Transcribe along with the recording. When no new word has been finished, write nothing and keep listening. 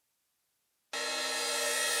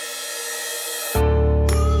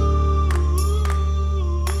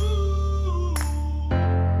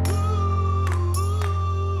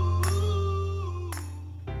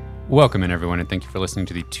Welcome in, everyone, and thank you for listening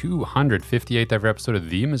to the 258th ever episode of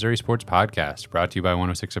the Missouri Sports Podcast, brought to you by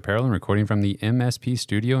 106 Apparel and recording from the MSP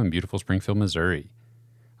studio in beautiful Springfield, Missouri.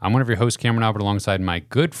 I'm one of your hosts, Cameron Albert, alongside my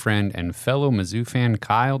good friend and fellow Mizzou fan,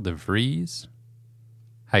 Kyle DeVries.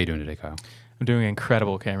 How you doing today, Kyle? I'm doing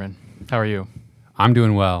incredible, Cameron. How are you? I'm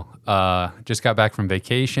doing well. Just got back from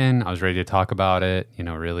vacation. I was ready to talk about it,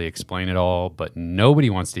 really explain it all, but nobody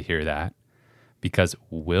wants to hear that because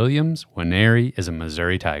Williams Nwaneri is a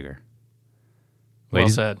Missouri Tiger. Well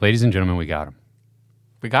said. Ladies and gentlemen, we got him.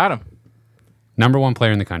 We got him. Number one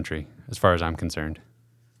player in the country, as far as I'm concerned.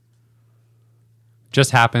 Just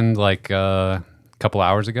happened like a couple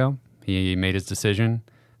hours ago. He made his decision,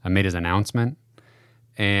 made his announcement,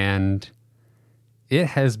 and it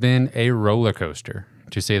has been a roller coaster,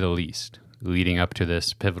 to say the least, leading up to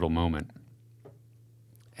this pivotal moment.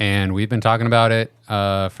 And we've been talking about it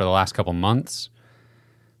for the last couple months.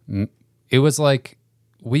 It was like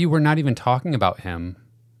we were not even talking about him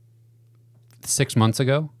 6 months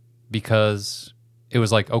ago because it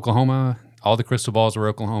was like Oklahoma, all the crystal balls were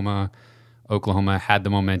Oklahoma. Oklahoma had the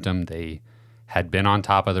momentum. They had been on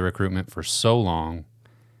top of the recruitment for so long.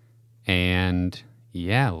 And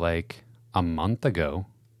yeah, like a month ago,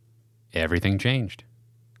 everything changed.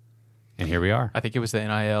 And here we are. I think it was the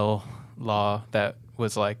NIL law that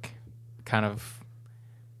was like kind of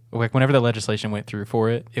like whenever the legislation went through for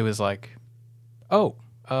it, it was like, oh,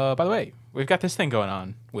 by the way, we've got this thing going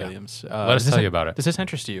on, Williams. Yeah. Let us tell you about it. Does this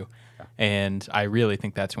interest you? Yeah. And I really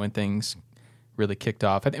think that's when things really kicked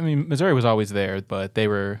off. I mean, Missouri was always there, but they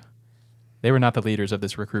were not the leaders of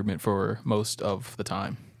this recruitment for most of the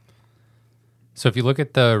time. So if you look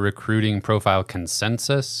at the recruiting profile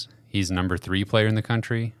consensus, he's number 3 player in the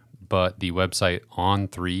country, but the website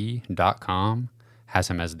on3.com has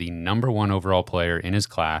him as the number 1 overall player in his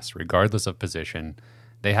class, regardless of position.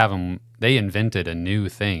 They invented a new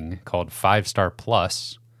thing called 5-Star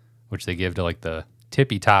Plus, which they give to like the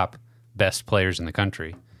tippy top best players in the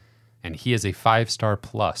country. And he is a 5-Star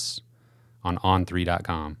Plus on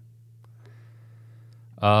on3.com.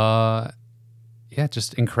 Yeah,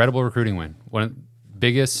 just incredible recruiting win. One of the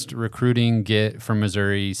biggest recruiting get from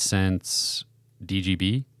Missouri since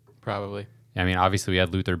DGB. Probably. I mean, obviously we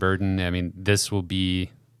had Luther Burden. I mean, this will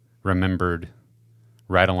be remembered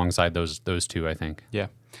right alongside those two, I think. Yeah.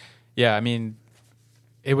 Yeah, I mean,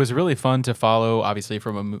 it was really fun to follow, obviously,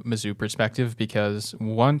 from a Mizzou perspective, because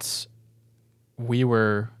once we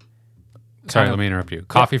were... Sorry, let me interrupt you.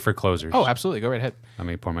 Coffee for closers. Oh, absolutely. Go right ahead. Let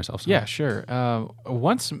me pour myself some. Yeah, sure.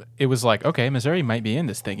 Once it was like, okay, Missouri might be in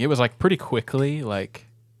this thing. It was like pretty quickly like,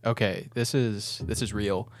 okay, this is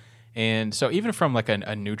real. And so even from like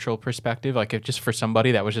a neutral perspective, like if just for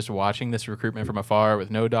somebody that was just watching this recruitment from afar with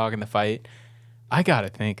no dog in the fight, I got to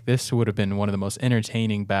think this would have been one of the most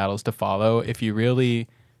entertaining battles to follow if you really,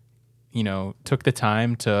 took the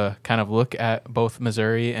time to kind of look at both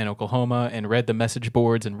Missouri and Oklahoma and read the message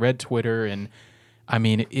boards and read Twitter. And I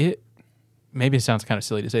mean, maybe it sounds kind of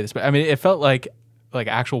silly to say this, but I mean, it felt like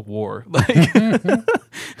actual war. Like,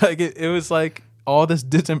 like it was like all this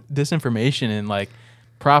disinformation and like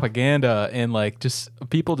propaganda and like just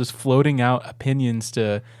people just floating out opinions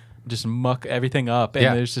to just muck everything up.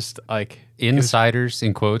 And there's just like insiders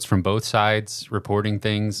in quotes from both sides reporting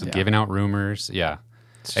things, giving out rumors. Yeah.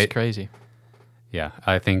 It's just crazy. Yeah.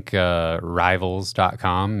 I think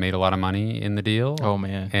rivals.com made a lot of money in the deal. Oh,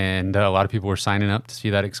 man. And a lot of people were signing up to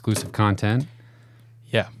see that exclusive content.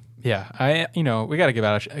 Yeah. Yeah. We got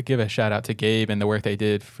to give a shout out to Gabe and the work they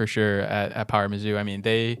did for sure at Power Mizzou. I mean,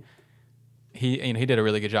 he did a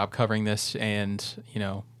really good job covering this, and,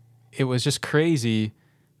 it was just crazy,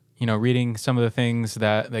 reading some of the things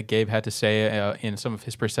that Gabe had to say in some of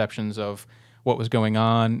his perceptions of what was going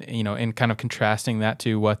on, and kind of contrasting that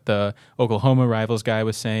to what the Oklahoma Rivals guy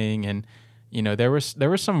was saying. And, there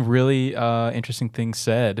were some really interesting things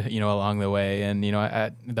said, along the way. And,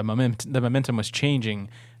 the momentum was changing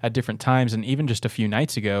at different times. And even just a few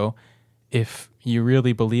nights ago, if you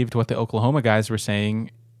really believed what the Oklahoma guys were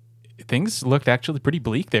saying, things looked actually pretty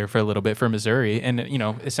bleak there for a little bit for Missouri. And,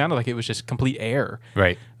 it sounded like it was just complete air.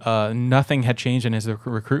 Right. Nothing had changed in his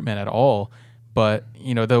recruitment at all. But,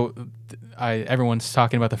 everyone's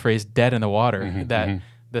talking about the phrase dead in the water,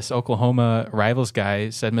 this Oklahoma Rivals guy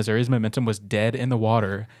said Missouri's momentum was dead in the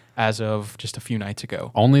water as of just a few nights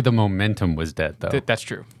ago. Only the momentum was dead, though. That's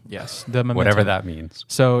true. Yes. The momentum. Whatever that means.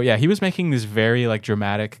 So, yeah, he was making these very,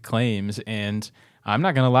 dramatic claims, and I'm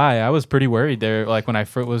not going to lie, I was pretty worried there, when I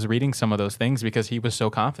was reading some of those things because he was so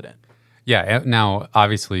confident. Yeah. Now,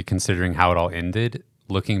 obviously, considering how it all ended,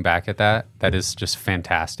 looking back at that is just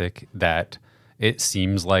fantastic that it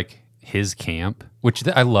seems like his camp, which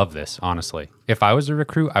I love this, honestly. If I was a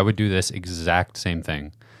recruit, I would do this exact same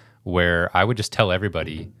thing where I would just tell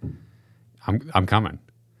everybody, I'm coming.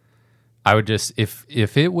 I would just, if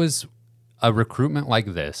it was a recruitment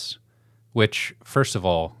like this, which, first of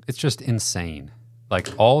all, it's just insane. Like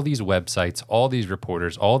all these websites, all these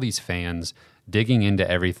reporters, all these fans digging into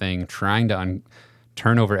everything, trying to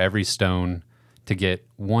turn over every stone to get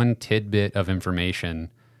one tidbit of information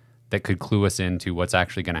that could clue us into what's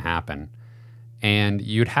actually going to happen. And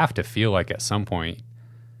you'd have to feel like at some point,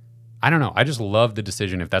 I don't know, I just love the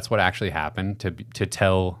decision, if that's what actually happened, to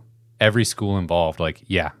tell every school involved, like,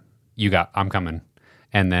 yeah, I'm coming.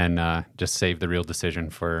 And then just save the real decision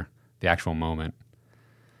for the actual moment.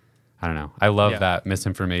 I don't know. I love that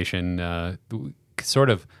misinformation sort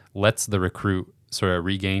of lets the recruit sort of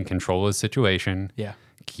regain control of the situation. Yeah.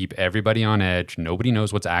 Keep everybody on edge. Nobody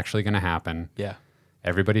knows what's actually going to happen. Yeah.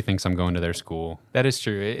 Everybody thinks I'm going to their school. That is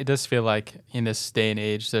true. It does feel like in this day and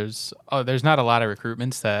age, there's not a lot of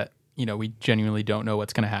recruitments that, we genuinely don't know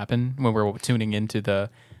what's going to happen when we're tuning into the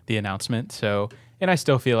announcement. So, and I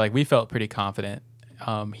still feel like we felt pretty confident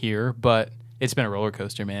here, but it's been a roller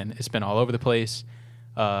coaster, man. It's been all over the place.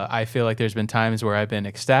 I feel like there's been times where I've been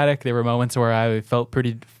ecstatic. There were moments where I felt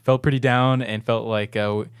pretty down and felt like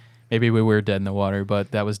maybe we were dead in the water, but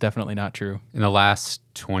that was definitely not true. In the last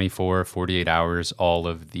 24, 48 hours, all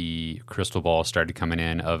of the crystal balls started coming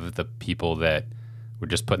in of the people that were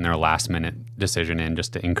just putting their last minute decision in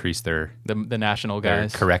just to increase the national their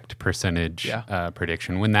guys correct percentage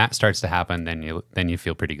prediction. When that starts to happen, then you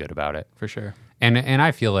feel pretty good about it. For sure. And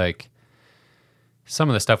I feel like some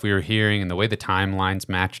of the stuff we were hearing and the way the timelines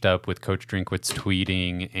matched up with Coach Drinkwitz's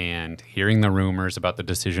tweeting and hearing the rumors about the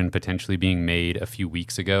decision potentially being made a few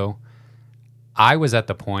weeks ago, I was at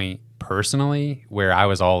the point personally where I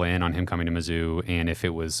was all in on him coming to Mizzou, and if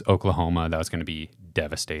it was Oklahoma, that was going to be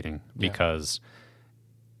devastating because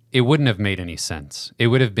it wouldn't have made any sense. It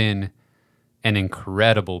would have been an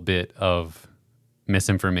incredible bit of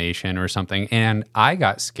misinformation or something, and I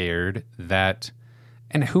got scared that...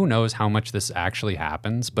 And who knows how much this actually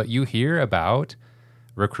happens, but you hear about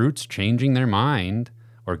recruits changing their mind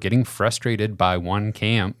or getting frustrated by one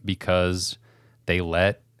camp because they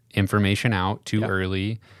let information out too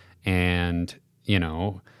early, and,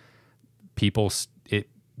 it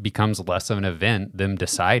becomes less of an event, them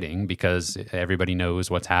deciding, because everybody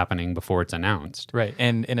knows what's happening before it's announced. Right.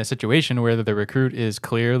 And in a situation where the recruit is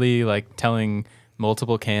clearly like telling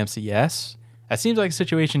multiple camps yes, that seems like a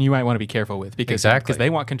situation you might want to be careful with because they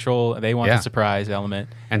want control, they want the surprise element.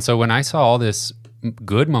 And so when I saw all this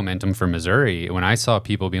good momentum for Missouri, when I saw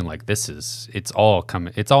people being like, it's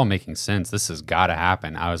all making sense, this has got to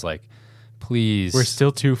happen, I was like, please. We're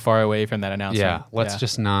still too far away from that announcement. Yeah,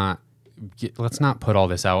 let's not put all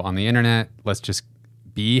this out on the internet. Let's just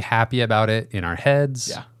be happy about it in our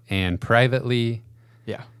heads and privately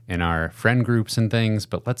in our friend groups and things,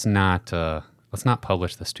 but let's not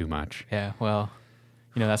publish this too much. Yeah, well,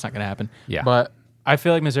 that's not going to happen. Yeah. But I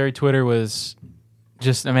feel like Missouri Twitter was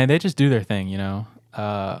they just do their thing,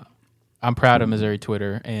 I'm proud of Missouri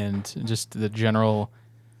Twitter and just the general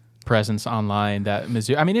presence online that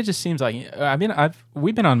Missouri... it just seems like...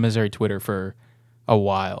 we've been on Missouri Twitter for a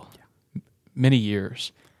while, many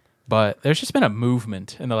years, but there's just been a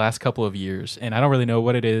movement in the last couple of years, and I don't really know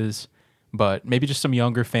what it is, but maybe just some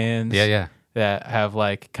younger fans that have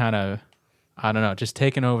kind of... I don't know, just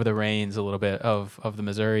taking over the reins a little bit of the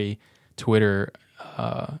Missouri Twitter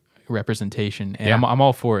representation, and I'm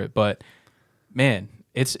all for it. But man,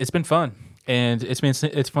 it's been fun, and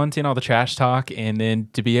it's fun seeing all the trash talk, and then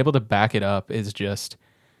to be able to back it up is just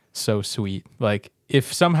so sweet. Like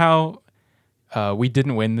if somehow we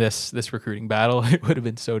didn't win this recruiting battle, it would have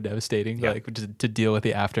been so devastating, like to deal with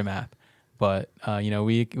the aftermath. But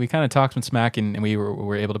we kind of talked some smack, and we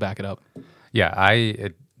were able to back it up. Yeah,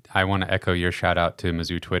 I want to echo your shout out to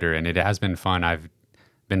Mizzou Twitter, and it has been fun. I've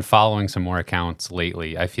been following some more accounts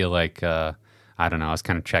lately. I feel like, I don't know, I was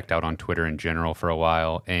kind of checked out on Twitter in general for a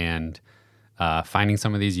while, and finding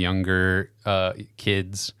some of these younger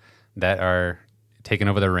kids that are taking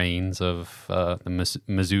over the reins of the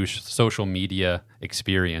Mizzou social media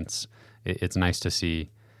experience. It's nice to see.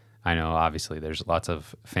 I know, obviously, there's lots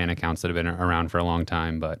of fan accounts that have been around for a long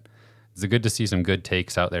time, but it's good to see some good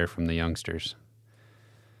takes out there from the youngsters.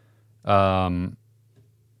 So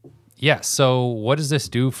what does this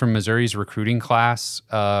do for Missouri's recruiting class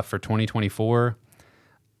for 2024?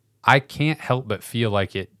 I can't help but feel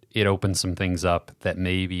like it opens some things up that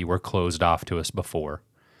maybe were closed off to us before.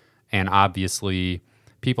 And obviously,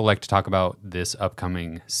 people like to talk about this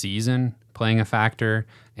upcoming season playing a factor,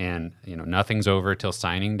 and nothing's over till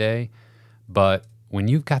signing day. But when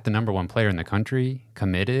you've got the number one player in the country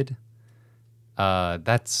committed,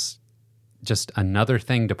 that's just another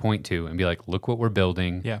thing to point to and be like, look what we're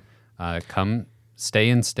building. Yeah. Come stay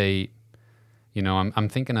in state. You know, I'm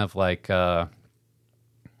thinking of like Tyon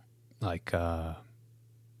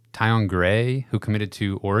Gray, who committed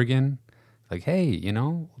to Oregon. Like, hey, you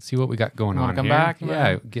know, let's see what we got going on come here. back, Yeah,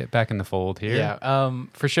 man? get back in the fold here. Yeah,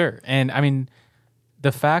 for sure. And I mean,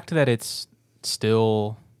 the fact that it's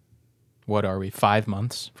still, what are we, 5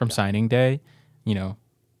 months from signing day? You know,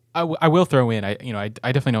 I will throw in. I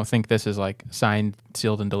definitely don't think this is like signed,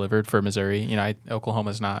 sealed, and delivered for Missouri. You know,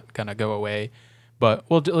 Oklahoma's not gonna go away, but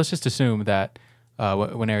let's just assume that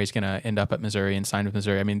Nwaneri's gonna end up at Missouri and sign with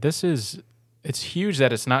Missouri. I mean, it's huge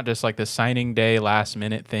that it's not just like the signing day last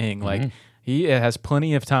minute thing. Mm-hmm. Like he has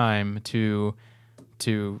plenty of time to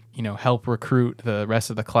help recruit the rest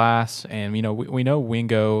of the class, and we know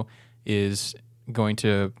Wingo is going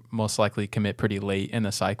to most likely commit pretty late in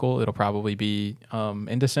the cycle. It'll probably be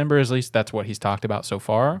in December, at least that's what he's talked about so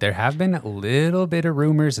far. There have been a little bit of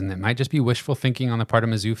rumors, and it might just be wishful thinking on the part of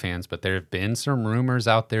Mizzou fans, but there have been some rumors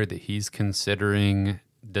out there that he's considering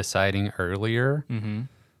deciding earlier,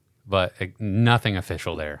 but nothing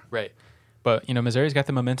official there. Right. But, Missouri's got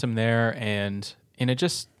the momentum there, and it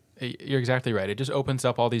just, you're exactly right. It just opens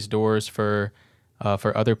up all these doors for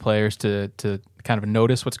other players to kind of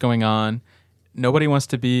notice what's going on. Nobody wants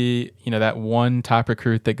to be, that one top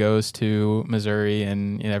recruit that goes to Missouri,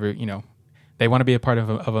 and they want to be a part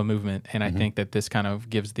of a movement. And I think that this kind of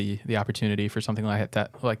gives the opportunity for something like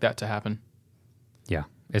that to happen. Yeah,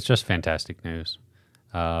 it's just fantastic news.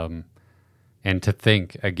 And to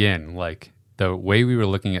think again, like the way we were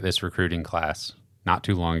looking at this recruiting class not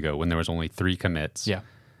too long ago when there was only 3 commits. Yeah.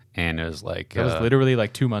 And it was like... It was literally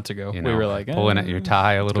like 2 months ago. We were like... pulling at your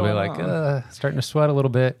tie a little bit, like, starting to sweat a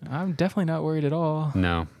little bit. I'm definitely not worried at all.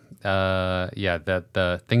 No.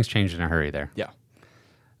 The things changed in a hurry there. Yeah.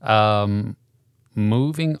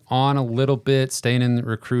 Moving on a little bit, staying in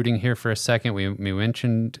recruiting here for a second, we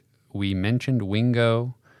mentioned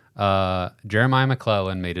Wingo. Jeremiah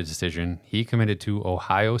McClellan made a decision. He committed to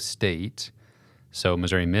Ohio State. So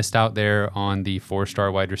Missouri missed out there on the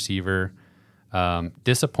 4-star wide receiver.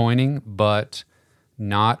 Disappointing, but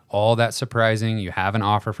not all that surprising. You have an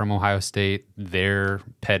offer from Ohio State. Their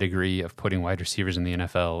pedigree of putting wide receivers in the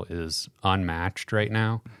NFL is unmatched right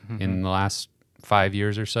now in the last 5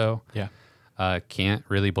 years or so. Yeah. Can't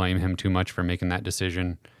really blame him too much for making that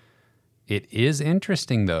decision. It is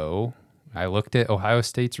interesting, though. I looked at Ohio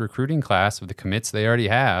State's recruiting class of the commits they already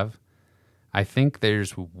have. I think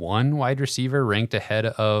there's one wide receiver ranked ahead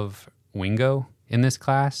of Wingo in this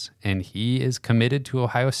class, and he is committed to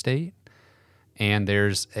Ohio State. And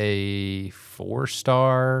there's a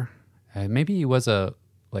 4-star, maybe he was a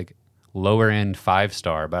lower end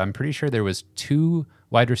 5-star, but I'm pretty sure there was 2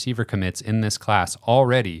 wide receiver commits in this class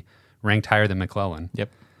already ranked higher than McClellan.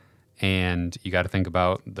 Yep. And you got to think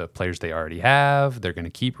about the players they already have. They're going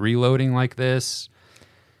to keep reloading like this.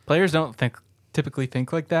 Players don't typically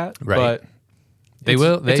think like that, Right. But They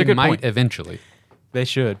will. They might point. eventually. They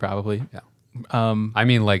should probably. Yeah. I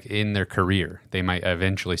mean, like in their career, they might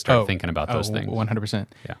eventually start thinking about those things. 100%.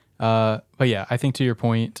 Yeah. But yeah, I think to your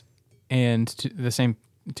point, and to the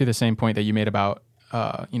same point that you made about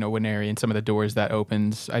Nwaneri and some of the doors that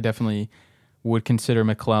opens, I definitely would consider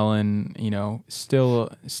McClellan,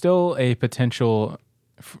 still a potential,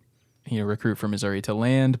 recruit for Missouri to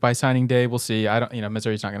land by signing day. We'll see.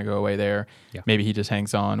 Missouri's not going to go away there. Yeah. Maybe he just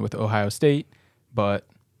hangs on with Ohio State, but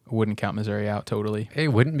wouldn't count Missouri out totally. Hey,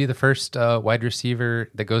 wouldn't be the first wide receiver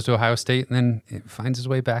that goes to Ohio State and then it finds his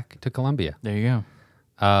way back to Columbia. There you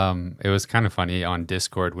go. It was kind of funny on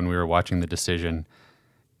Discord when we were watching the decision.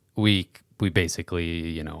 We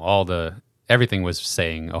basically, everything was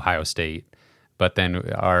saying Ohio State, but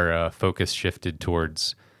then our focus shifted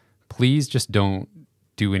towards, please just don't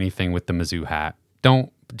do anything with the Mizzou hat.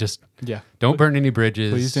 Don't burn any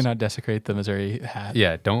bridges. Please do not desecrate the Missouri hat.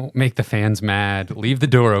 Yeah, don't make the fans mad. Leave the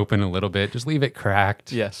door open a little bit. Just leave it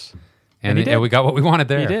cracked. Yes. And we got what we wanted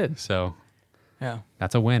there. He did. So yeah,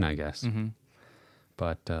 that's a win, I guess.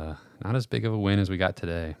 But not as big of a win as we got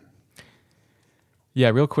today. Yeah,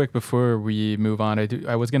 real quick before we move on,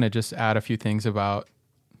 I was going to just add a few things about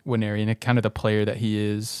Nwaneri and kind of the player that he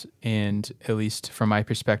is, and at least from my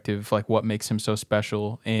perspective, like what makes him so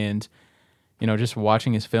special. And just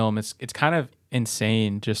watching his film, it's kind of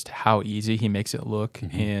insane just how easy he makes it look.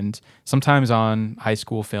 And sometimes on high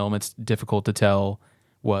school film, it's difficult to tell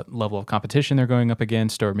what level of competition they're going up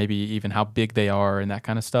against, or maybe even how big they are and that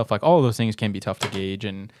kind of stuff. Like all of those things can be tough to gauge,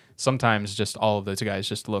 and sometimes just all of those guys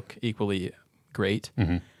just look equally great.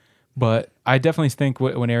 But I definitely think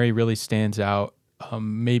Nwaneri really stands out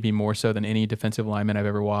maybe more so than any defensive lineman I've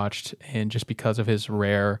ever watched, and just because of his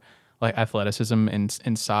rare like athleticism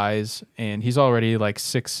and size, and he's already like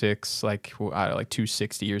 6'6", like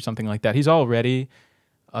 260 or something like that. He's already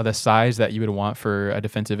the size that you would want for a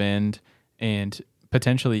defensive end, and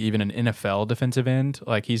potentially even an NFL defensive end.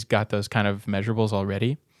 Like he's got those kind of measurables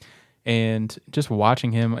already. And just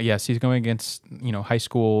watching him, yes, he's going against, high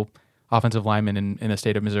school offensive linemen in the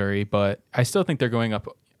state of Missouri, but I still think they're going up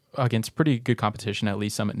against pretty good competition, at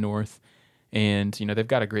least Summit North. And, they've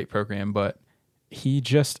got a great program, but he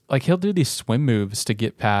just, like, he'll do these swim moves to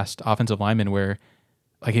get past offensive linemen where,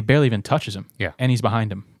 like, he barely even touches him. Yeah. And he's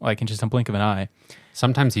behind him, like, in just a blink of an eye.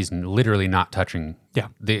 Sometimes he's literally not touching. Yeah.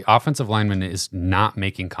 The offensive lineman is not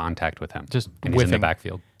making contact with him. And he's in the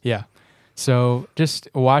backfield. Yeah. So just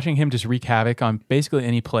watching him just wreak havoc on basically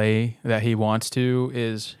any play that he wants to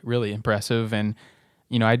is really impressive. And,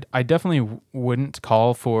 I definitely wouldn't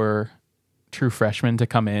call for true freshmen to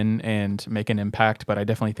come in and make an impact, but I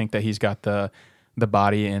definitely think that he's got the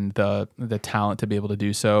body and the talent to be able to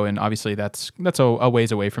do so. And obviously that's a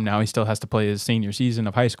ways away from now. He still has to play his senior season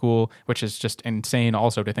of high school, which is just insane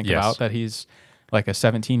also to think about, that he's like a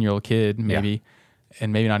 17-year-old kid maybe,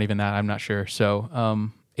 and maybe not even that, I'm not sure.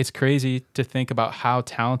 So it's crazy to think about how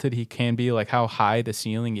talented he can be, like how high the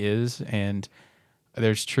ceiling is. And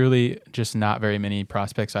there's truly just not very many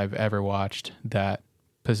prospects I've ever watched that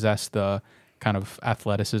possess the kind of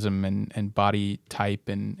athleticism and body type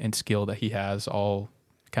and skill that he has, all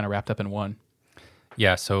kind of wrapped up in one.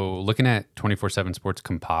 Yeah, so looking at 24/7 Sports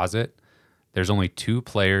Composite, there's only 2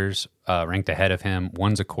 players ranked ahead of him.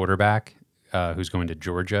 One's a quarterback who's going to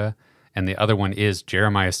Georgia, and the other one is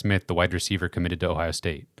Jeremiah Smith, the wide receiver committed to Ohio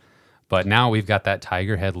State. But now we've got that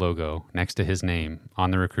tiger head logo next to his name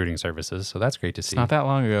on the recruiting services, so that's great to see. It's not that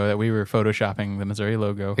long ago that we were photoshopping the Missouri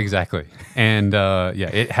logo. Exactly. And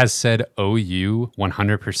it has said OU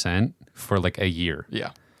 100% for like a year.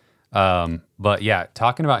 Yeah. But yeah,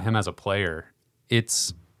 talking about him as a player,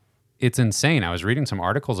 it's insane. I was reading some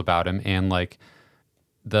articles about him, and like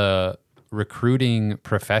the recruiting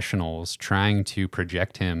professionals trying to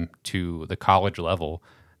project him to the college level,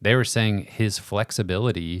 they were saying his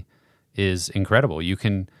flexibility is incredible.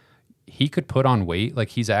 He could put on weight. Like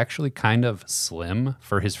he's actually kind of slim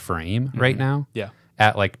for his frame right now. Yeah.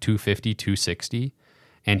 At like 250, 260.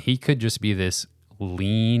 And he could just be this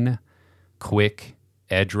lean, quick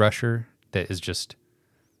edge rusher that is just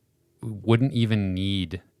wouldn't even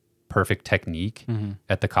need perfect technique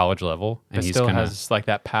at the college level. And but he's still gonna has like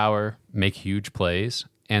that power. make huge plays.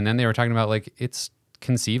 And then they were talking about like it's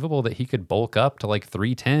conceivable that he could bulk up to like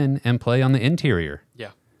 310 and play on the interior.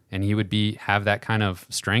 Yeah. And he would have that kind of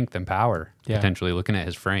strength and power, potentially looking at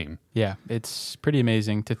his frame. Yeah, it's pretty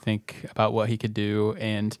amazing to think about what he could do.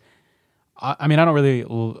 And I mean,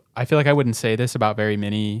 I feel like I wouldn't say this about very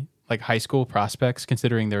many like high school prospects,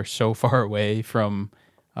 considering they're so far away from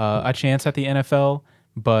a chance at the NFL.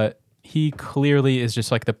 But he clearly is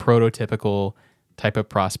just like the prototypical type of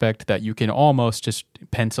prospect that you can almost just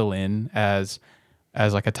pencil in as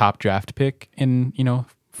like a top draft pick in,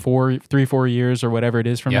 3-4 years or whatever it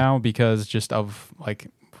is from now, because just of like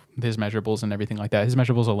his measurables and everything like that. His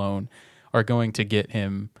measurables alone are going to get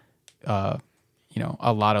him, a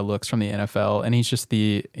lot of looks from the NFL. And he's just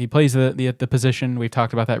he plays the position. We've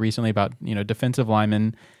talked about that recently about, defensive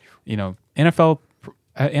linemen. NFL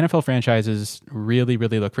franchises really,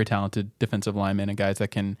 really look for talented defensive linemen and guys that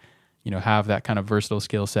can, have that kind of versatile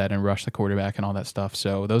skill set and rush the quarterback and all that stuff.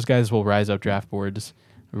 So those guys will rise up draft boards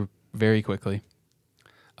very quickly.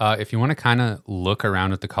 If you want to kind of look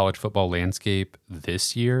around at the college football landscape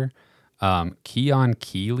this year, Keon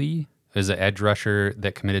Keeley is an edge rusher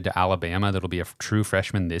that committed to Alabama that'll be a true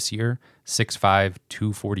freshman this year. 6'5",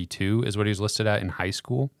 242 is what he was listed at in high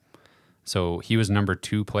school. So he was number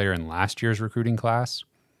 2 player in last year's recruiting class.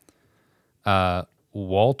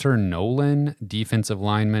 Walter Nolan, defensive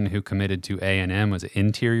lineman who committed to A&M, was an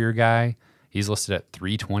interior guy. He's listed at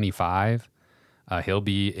 325. He'll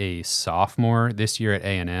be a sophomore this year at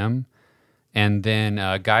A&M. And then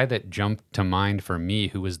a guy that jumped to mind for me,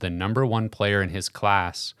 who was the number 1 player in his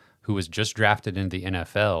class, who was just drafted into the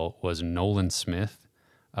NFL, was Nolan Smith,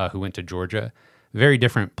 who went to Georgia. Very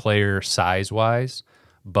different player size-wise,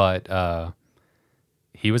 but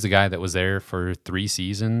he was a guy that was there for 3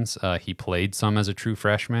 seasons. He played some as a true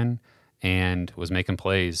freshman and was making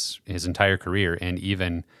plays his entire career. And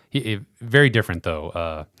even, very different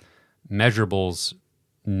though, measurables,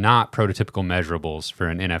 not prototypical measurables for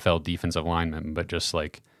an NFL defensive lineman, but just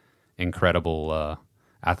like incredible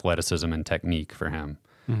athleticism and technique for him.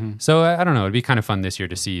 Mm-hmm. So I don't know. It'd be kind of fun this year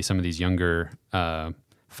to see some of these younger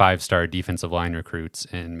 5-star defensive line recruits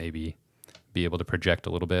and maybe be able to project a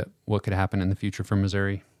little bit what could happen in the future for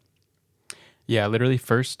Missouri. Yeah, literally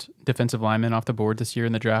first defensive lineman off the board this year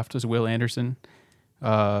in the draft was Will Anderson.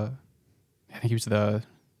 I think he was the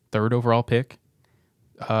 3rd overall pick.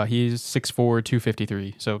 He's 6'4",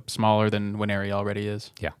 253, so smaller than Nwaneri already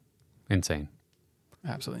is. Yeah, insane.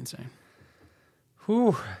 Absolutely insane.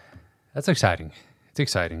 Whew, that's exciting. It's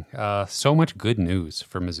exciting. So much good news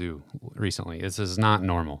for Mizzou recently. This is not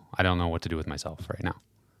normal. I don't know what to do with myself right now.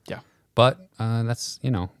 Yeah. But that's,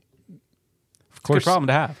 of course. It's a good problem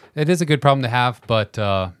to have. It is a good problem to have, but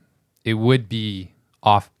it would be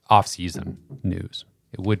off-season news.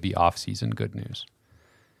 It would be off-season good news.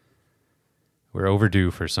 We're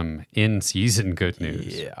overdue for some in-season good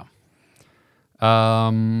news. Yeah.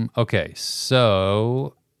 Okay,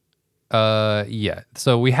 so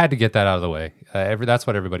so we had to get that out of the way. That's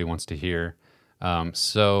what everybody wants to hear.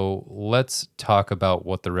 So let's talk about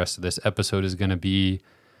what the rest of this episode is going to be.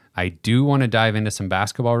 I do want to dive into some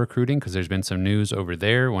basketball recruiting because there's been some news over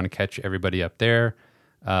there. Want to catch everybody up there.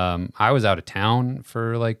 I was out of town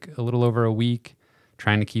for like a little over a week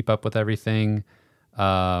trying to keep up with everything.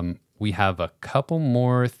 We have a couple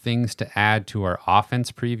more things to add to our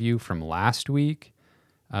offense preview from last week.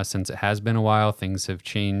 Since it has been a while, things have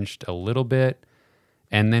changed a little bit.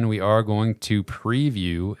 And then we are going to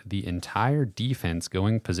preview the entire defense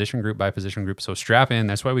going position group by position group. So strap in.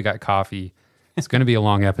 That's why we got coffee. It's going to be a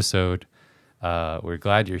long episode. We're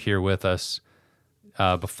glad you're here with us.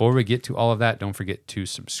 Before we get to all of that, don't forget to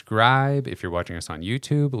subscribe. If you're watching us on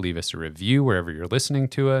YouTube, leave us a review wherever you're listening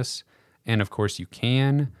to us. And of course, you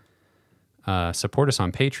can support us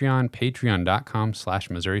on Patreon,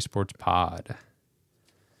 patreon.com/Missouri Sports Pod.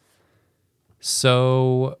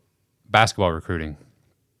 So, basketball recruiting.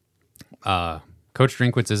 Coach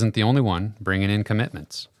Drinkwitz isn't the only one bringing in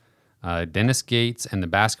commitments. Dennis Gates and the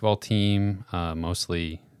basketball team,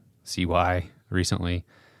 mostly CY recently,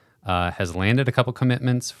 has landed a couple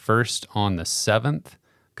commitments. First on the 7th,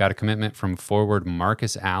 got a commitment from forward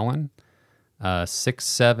Marcus Allen,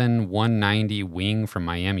 6'7", 190 wing from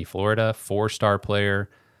Miami, Florida, 4-star player,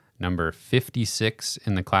 number 56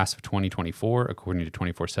 in the class of 2024, according to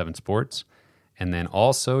 24/7 Sports. And then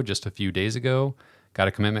also, just a few days ago, got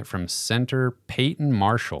a commitment from center Peyton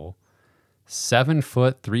Marshall, 7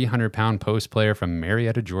 foot, 300-pound post player from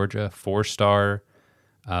Marietta, Georgia, 4-star,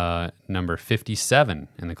 number 57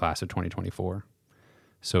 in the class of 2024.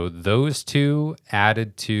 So those two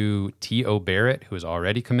added to T.O. Barrett, who is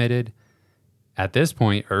already committed, at this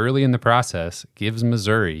point, early in the process, gives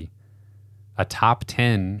Missouri a top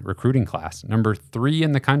 10 recruiting class, number 3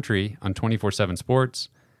 in the country on 24/7 Sports,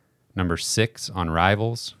 number 6 on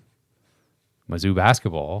Rivals. Mizzou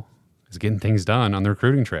basketball is getting things done on the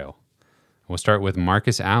recruiting trail. We'll start with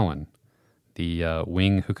Marcus Allen, the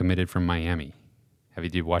wing who committed from Miami.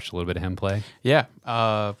 Have you watched a little bit of him play? Yeah.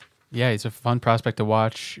 He's a fun prospect to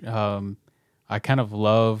watch. I kind of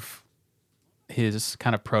love his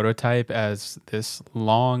kind of prototype as this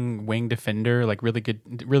long wing defender, like really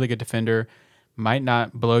good defender. Might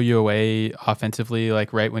not blow you away offensively,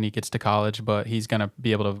 like right when he gets to college, but he's going to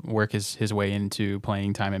be able to work his way into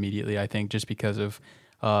playing time immediately, I think, just because of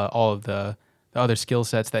all of the other skill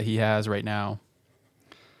sets that he has right now.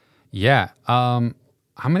 Yeah. I'm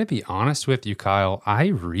going to be honest with you, Kyle. I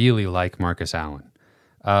really like Marcus Allen.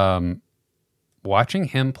 Watching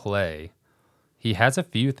him play, he has a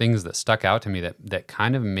few things that stuck out to me that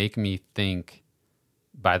kind of make me think,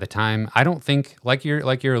 by the time, I don't think, like you're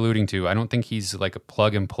alluding to, I don't think he's like a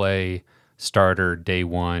plug and play starter day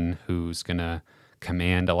one who's going to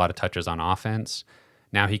command a lot of touches on offense.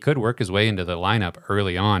 Now, he could work his way into the lineup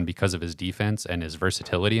early on because of his defense and his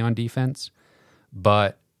versatility on defense,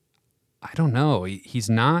 but I don't know. He's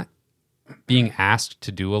not being asked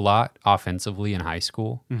to do a lot offensively in high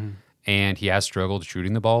school, and he has struggled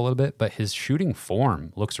shooting the ball a little bit, but his shooting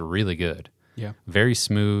form looks really good. Yeah. Very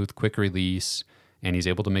smooth, quick release, and he's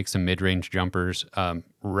able to make some mid-range jumpers.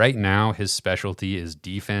 Right now, his specialty is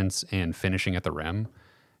defense and finishing at the rim.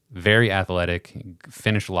 Very athletic,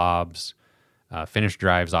 finish lobs, finish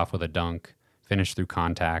drives off with a dunk, finish through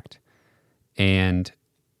contact.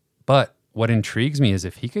 But what intrigues me is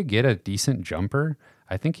if he could get a decent jumper,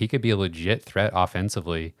 I think he could be a legit threat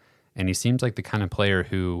offensively. And he seems like the kind of player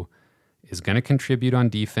who is going to contribute on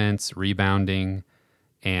defense, rebounding,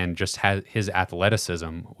 and just has his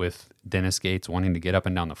athleticism with Dennis Gates wanting to get up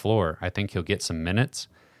and down the floor. I think he'll get some minutes.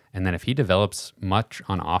 And then if he develops much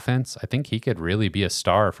on offense, I think he could really be a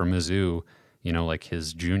star for Mizzou, like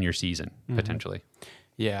his junior season, potentially.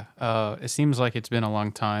 Yeah. It seems like it's been a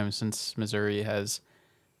long time since Missouri has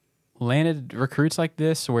landed recruits like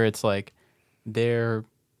this, where it's like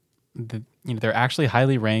they're actually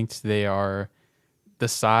highly ranked. They are the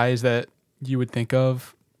size that you would think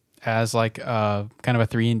of as like kind of a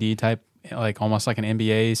 3-and-D type, like almost like an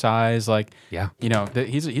NBA size. Like, Yeah.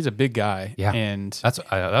 he's a big guy. Yeah. And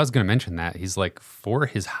I was going to mention that. He's like, for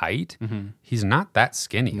his height, he's not that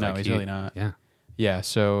skinny. no, Like, he's really not. Yeah. Yeah,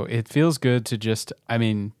 so it feels good to just, I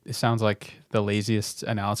mean, it sounds like the laziest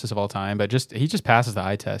analysis of all time, but he just passes the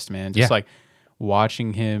eye test, man. Just like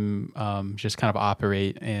watching him just kind of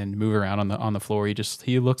operate and move around on the floor,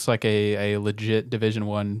 he looks like a legit Division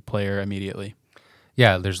I player immediately.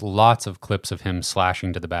 Yeah, there's lots of clips of him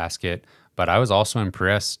slashing to the basket, but I was also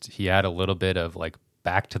impressed. He had a little bit of like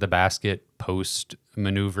back to the basket post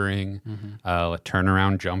maneuvering, a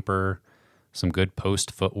turnaround jumper, some good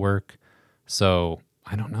post footwork. So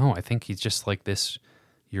I don't know. I think he's just like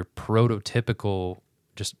your prototypical,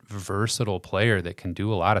 just versatile player that can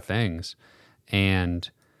do a lot of things. And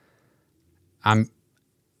I'm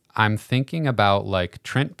thinking about like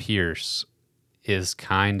Trent Pierce is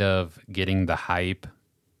kind of getting the hype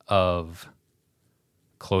of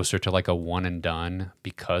closer to like a one and done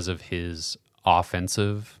because of his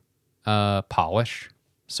offensive polish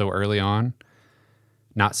so early on.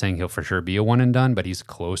 Not saying he'll for sure be a one and done, but he's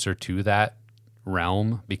closer to that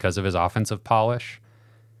realm because of his offensive polish.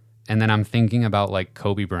 And then I'm thinking about like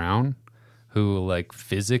Kobe Brown, who like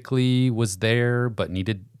physically was there but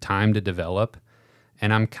needed time to develop.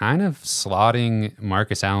 And I'm kind of slotting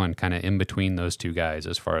Marcus Allen kind of in between those two guys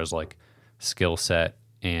as far as like skill set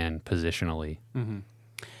and positionally.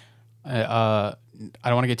 I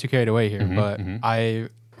don't want to get too carried away here, but I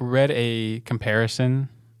read a comparison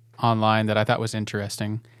online that I thought was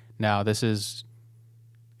interesting. Now, this is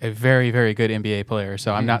a very, very good NBA player,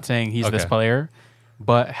 so I'm not saying he's this player,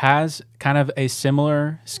 but has kind of a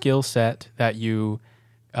similar skill set that as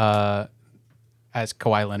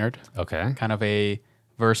Kawhi Leonard. Okay. Kind of a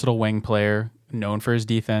versatile wing player, known for his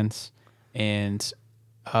defense, and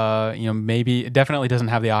maybe definitely doesn't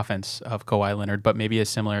have the offense of Kawhi Leonard, but maybe a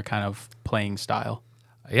similar kind of playing style.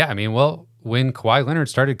 Yeah, I mean, well, when Kawhi Leonard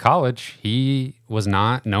started college, he was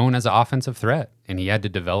not known as an offensive threat, and he had to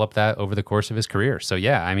develop that over the course of his career. So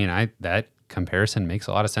yeah, I mean, that comparison makes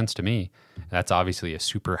a lot of sense to me. That's obviously a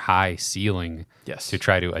super high ceiling to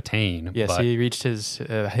try to attain. Yes, but he reached his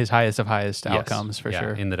highest of highest outcomes for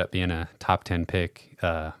sure. Ended up being a top 10 pick.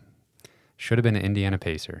 Should have been an Indiana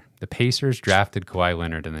Pacer. The Pacers drafted Kawhi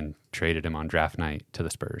Leonard and then traded him on draft night to the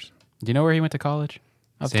Spurs. Do you know where he went to college?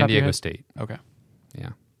 San Diego State. Okay. Yeah.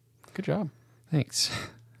 Good job. Thanks.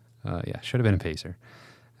 Should have been a Pacer.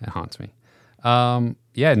 It haunts me.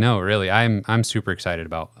 No, really. I'm super excited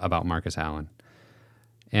about Marcus Allen.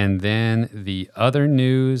 And then the other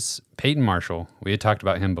news, Peyton Marshall. We had talked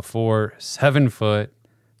about him before. 7 foot,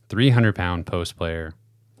 300-pound post player.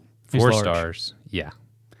 4 stars. Yeah.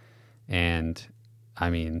 And, I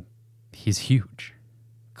mean, he's huge.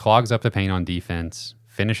 Clogs up the paint on defense.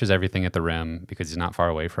 Finishes everything at the rim because he's not far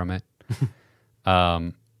away from it.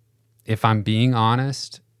 If I'm being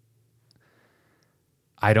honest,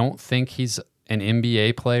 I don't think he's an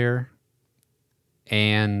NBA player.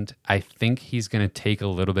 And I think he's going to take a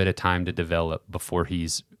little bit of time to develop before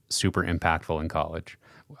he's super impactful in college.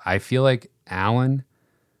 I feel like Allen,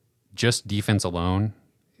 just defense alone,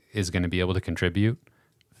 is going to be able to contribute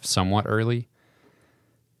somewhat early.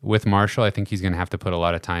 With Marshall, I think he's going to have to put a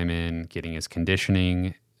lot of time in getting his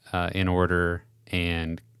conditioning in order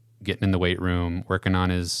and getting in the weight room, working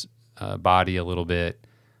on his body a little bit.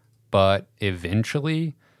 But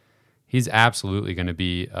eventually, he's absolutely going to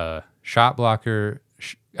be a shot blocker,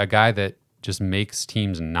 a guy that just makes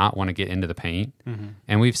teams not want to get into the paint.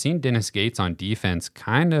 And we've seen Dennis Gates on defense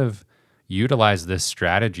kind of utilize this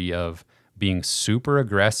strategy of being super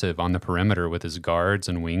aggressive on the perimeter with his guards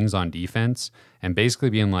and wings on defense and basically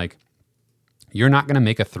being like, you're not going to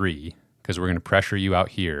make a three because we're going to pressure you out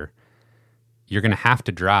here. You're going to have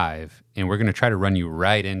to drive, and we're going to try to run you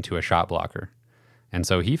right into a shot blocker. And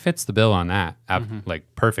so he fits the bill on that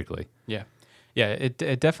like perfectly. Yeah. Yeah,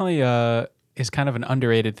 it definitely is kind of an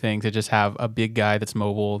underrated thing to just have a big guy that's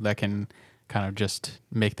mobile that can kind of just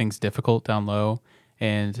make things difficult down low.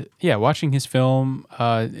 And yeah, watching his film,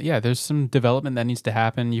 there's some development that needs to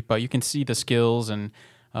happen, but you can see the skills and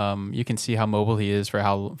you can see how mobile he is for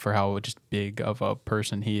how just big of a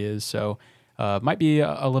person he is. So might be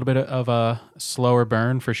a little bit of a slower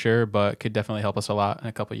burn for sure, but could definitely help us a lot in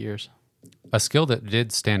a couple of years. A skill that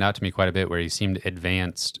did stand out to me quite a bit where he seemed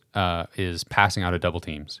advanced is passing out of double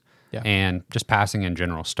teams. Yeah. And just passing in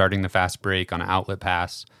general, starting the fast break on an outlet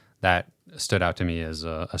pass, that stood out to me as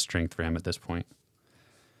a strength for him at this point.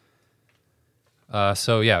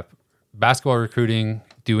 Basketball recruiting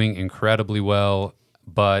doing incredibly well,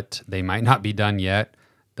 but they might not be done yet.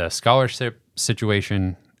 The scholarship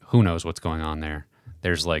situation, who knows what's going on there.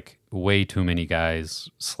 There's like way too many guys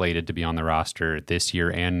slated to be on the roster this year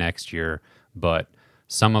and next year, but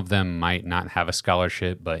some of them might not have a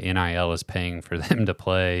scholarship, but NIL is paying for them to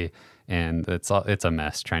play, and it's a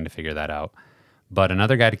mess trying to figure that out. But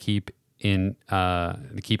another guy to keep on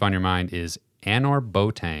your mind is Anor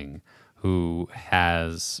Boateng, who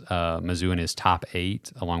has Mizzou in his top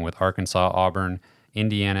 8, along with Arkansas, Auburn,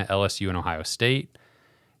 Indiana, LSU, and Ohio State.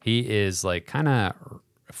 He is like kind of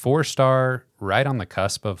 4-star, right on the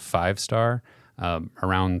cusp of 5-star,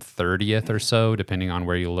 around 30th or so, depending on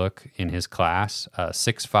where you look in his class.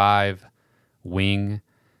 6'5", wing,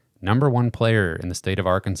 number 1 player in the state of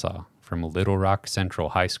Arkansas from Little Rock Central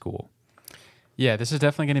High School. Yeah, this is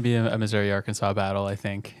definitely going to be a Missouri-Arkansas battle, I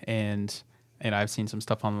think. And I've seen some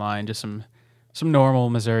stuff online, just some normal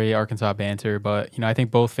Missouri-Arkansas banter. But, I think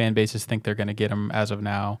both fan bases think they're going to get him as of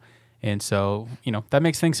now. And so, that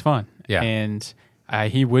makes things fun. Yeah. And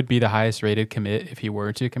he would be the highest rated commit if he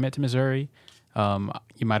were to commit to Missouri.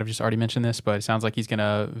 You might have just already mentioned this, but it sounds like he's going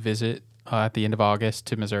to visit at the end of August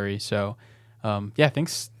to Missouri. So,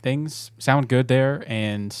 things sound good there.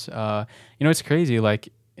 And, it's crazy. Like,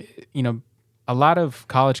 a lot of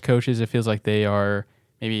college coaches, it feels like they are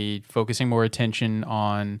maybe focusing more attention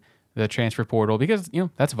on the transfer portal because,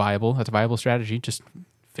 that's viable. That's a viable strategy. Just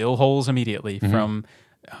fill holes immediately from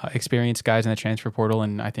experienced guys in the transfer portal.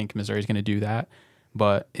 And I think Missouri's going to do that.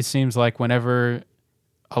 But it seems like whenever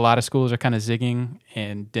a lot of schools are kind of zigging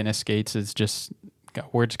and Dennis Gates is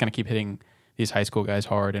we're just going to keep hitting these high school guys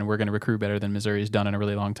hard and we're going to recruit better than Missouri's done in a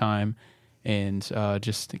really long time and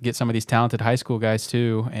just get some of these talented high school guys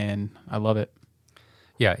too. And I love it.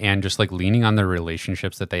 Yeah, and just like leaning on the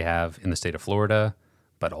relationships that they have in the state of Florida,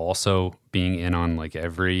 but also being in on like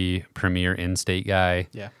every premier in-state guy.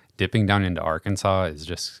 Yeah. Dipping down into Arkansas is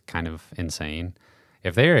just kind of insane.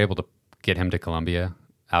 If they are able to get him to Columbia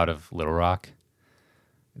out of Little Rock,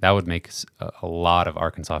 that would make a lot of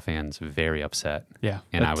Arkansas fans very upset. Yeah.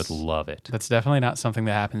 And I would love it. That's definitely not something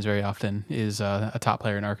that happens very often, is a top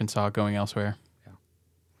player in Arkansas going elsewhere.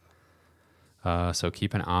 Yeah. So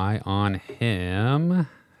keep an eye on him.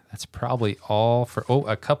 That's probably all for... Oh,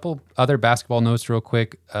 a couple other basketball notes real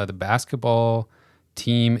quick. The basketball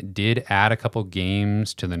team did add a couple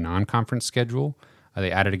games to the non-conference schedule.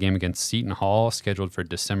 They added a game against Seton Hall scheduled for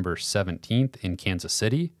December 17th in Kansas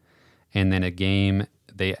City. And then a game,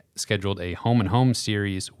 they scheduled a home-and-home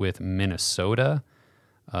series with Minnesota.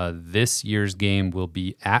 This year's game will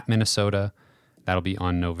be at Minnesota. That'll be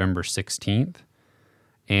on November 16th.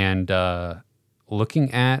 And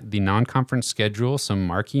looking at the non-conference schedule, some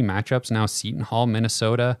marquee matchups now. Seton Hall,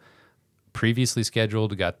 Minnesota, previously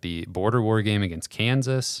scheduled. We got the Border War game against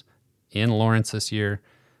Kansas in Lawrence this year.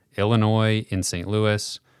 Illinois in St.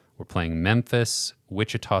 Louis. We're playing Memphis,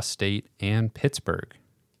 Wichita State, and Pittsburgh.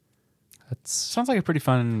 Sounds like a pretty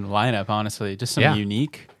fun lineup, honestly. Just some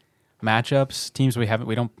unique matchups, teams we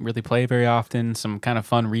don't really play very often. Some kind of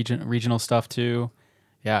fun regional stuff too.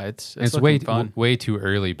 Yeah, it's way fun. Way too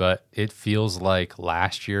early, but it feels like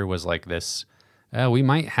last year was like this. We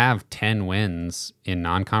might have 10 wins in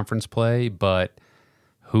non-conference play, but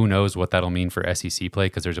who knows what that'll mean for SEC play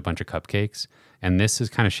because there's a bunch of cupcakes. And this is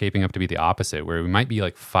kind of shaping up to be the opposite, where we might be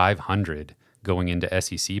like 500 going into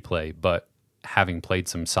SEC play, but having played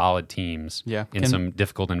some solid teams in some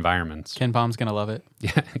difficult environments. Ken Palm's going to love it.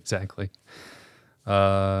 Yeah, exactly.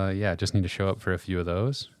 Just need to show up for a few of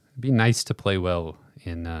those. It'd be nice to play well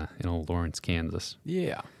in old Lawrence, Kansas.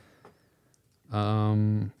 Yeah.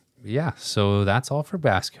 So that's all for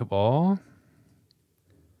basketball.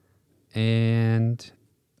 And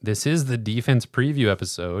this is the defense preview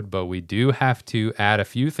episode, but we do have to add a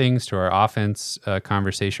few things to our offense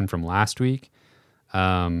conversation from last week.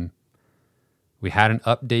 We had an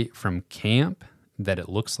update from camp that it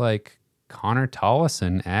looks like Connor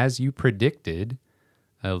Tollison, as you predicted,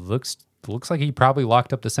 looks like he probably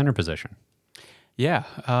locked up the center position. Yeah.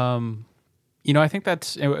 I think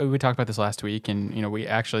we talked about this last week, and, we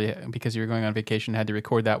actually, because you were going on vacation, had to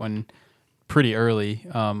record that one pretty early,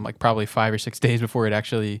 like probably 5 or 6 days before it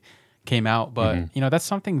actually came out. But, that's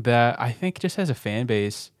something that I think just as a fan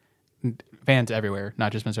base, fans everywhere,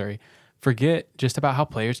 not just Missouri, forget just about how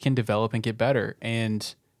players can develop and get better.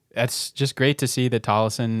 And that's just great to see that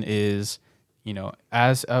Tollison is,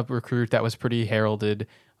 as a recruit that was pretty heralded,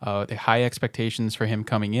 the high expectations for him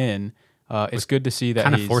coming in. It's good to see that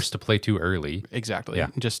kind of forced to play too early. Exactly. Yeah.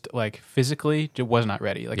 Just like physically was not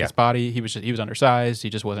ready. Like his body, he was undersized. He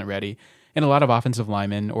just wasn't ready. And a lot of offensive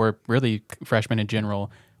linemen or really freshmen in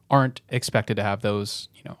general aren't expected to have those,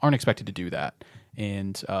 aren't expected to do that.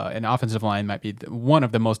 and an offensive line might be one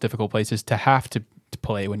of the most difficult places to have to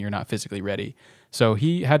play when you're not physically ready. So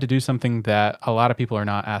he had to do something that a lot of people are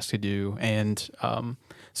not asked to do, and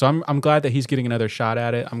so I'm glad that he's getting another shot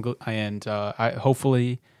at it. I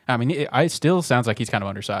hopefully, I mean, it still sounds like he's kind of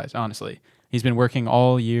undersized. Honestly, he's been working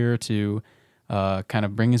all year to kind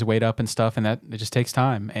of bring his weight up and stuff, and that it just takes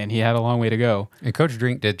time. And he had a long way to go. And Coach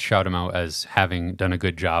Drink did shout him out as having done a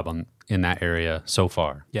good job in that area so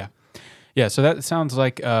far. Yeah. So that sounds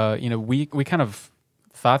like we kind of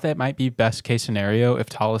thought that might be best case scenario if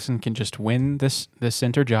Tollison can just win this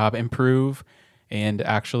center job, improve, and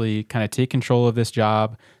actually kind of take control of this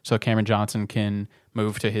job, so Cameron Johnson can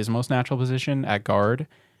move to his most natural position at guard.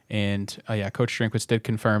 And Coach Drinkwitz did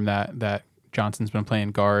confirm that Johnson's been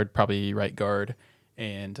playing guard, probably right guard,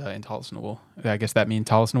 and Tollison will. I guess that means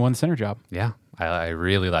Tollison won the center job. Yeah, I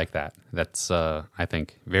really like that. That's I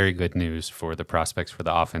think very good news for the prospects for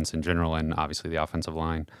the offense in general, and obviously the offensive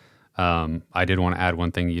line. I did want to add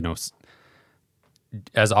one thing.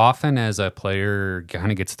 As often as a player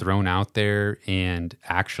kind of gets thrown out there and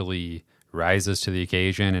actually rises to the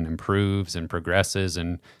occasion and improves and progresses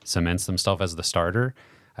and cements themselves as the starter,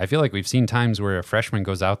 I feel like we've seen times where a freshman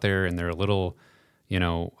goes out there and they're a little,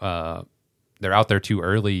 they're out there too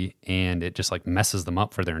early, and it just like messes them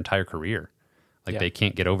up for their entire career. Like they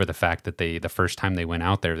can't get over the fact that the first time they went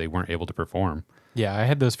out there, they weren't able to perform. Yeah, I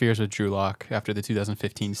had those fears with Drew Lock after the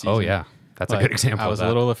 2015 season. Oh, yeah. That's a good example I was of that.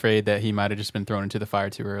 a little afraid that he might have just been thrown into the fire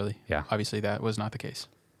too early. Yeah. Obviously, that was not the case.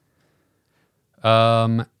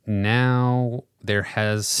 Now, there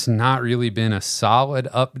has not really been a solid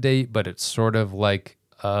update, but it's sort of like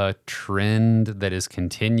a trend that is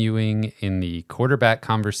continuing in the quarterback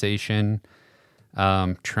conversation.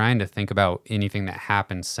 Trying to think about anything that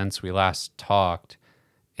happened since we last talked,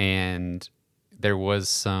 and there was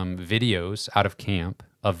some videos out of camp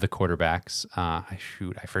of the quarterbacks. I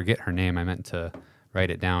forget her name. I meant to write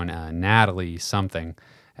it down. Natalie something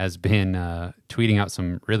has been tweeting out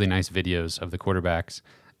some really nice videos of the quarterbacks.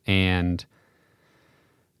 And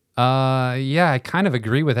I kind of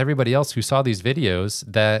agree with everybody else who saw these videos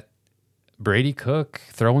that Brady Cook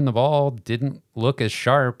throwing the ball didn't look as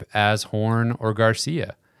sharp as Horn or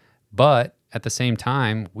Garcia. But at the same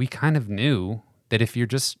time, we kind of knew that if you're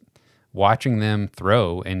just watching them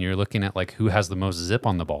throw and you're looking at like who has the most zip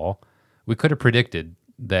on the ball, we could have predicted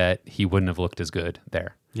that he wouldn't have looked as good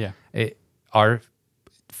there. Yeah.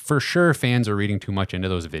 For sure fans are reading too much into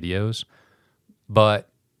those videos, but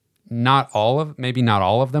maybe not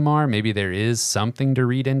all of them are. Maybe there is something to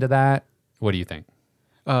read into that. What do you think?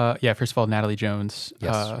 First of all, Natalie Jones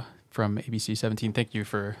Yes. from ABC 17. Thank you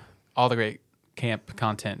for all the great camp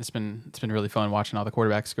content. It's been really fun watching all the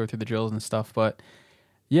quarterbacks go through the drills and stuff. But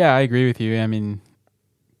yeah, I agree with you. I mean,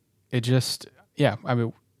 it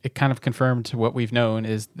kind of confirmed what we've known,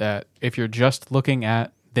 is that if you're just looking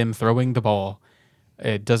at them throwing the ball,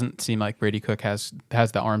 it doesn't seem like Brady Cook has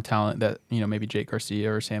the arm talent that maybe Jake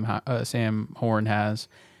Garcia or Sam Horn has.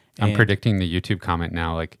 I'm predicting the YouTube comment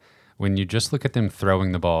now, like, when you just look at them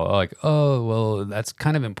throwing the ball, like, oh, well, that's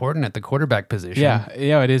kind of important at the quarterback position. Yeah,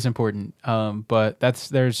 it is important. But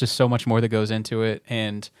there's just so much more that goes into it,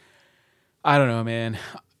 and I don't know, man.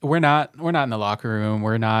 We're not in the locker room.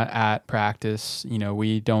 We're not at practice.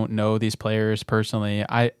 We don't know these players personally.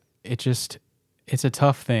 It's a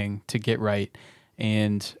tough thing to get right,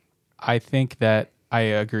 and I think that I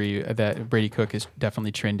agree that Brady Cook is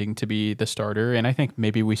definitely trending to be the starter, and I think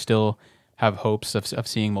maybe we still have hopes of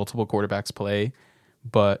seeing multiple quarterbacks play.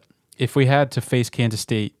 But if we had to face Kansas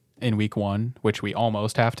State in week 1, which we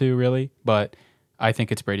almost have to really, but I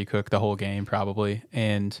think it's Brady Cook the whole game probably.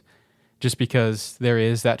 And just because there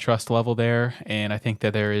is that trust level there, and I think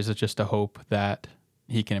that there is just a hope that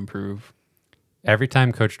he can improve. Every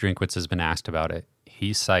time Coach Drinkwitz has been asked about it,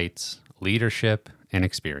 he cites leadership and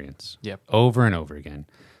experience. Yep. Over and over again.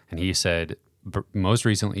 And he said, most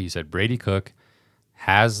recently, he said Brady Cook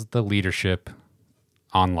has the leadership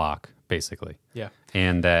on lock, basically. Yeah.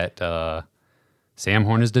 And that Sam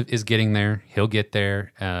Horn is getting there. He'll get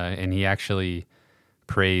there. And he actually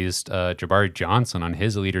praised Jabari Johnson on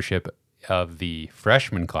his leadership of the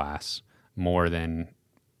freshman class more than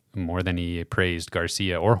he praised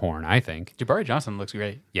Garcia or Horn, I think. Jabari Johnson looks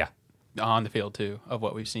great. Yeah. On the field too, of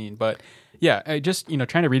what we've seen. But yeah, I just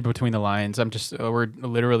trying to read between the lines. I'm just we're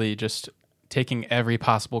literally just taking every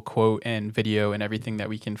possible quote and video and everything that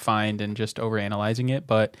we can find and just overanalyzing it.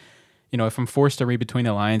 But if I'm forced to read between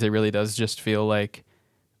the lines, it really does just feel like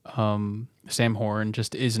Sam Horn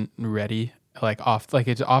just isn't ready. It's off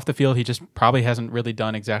the field. He just probably hasn't really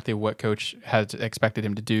done exactly what coach has expected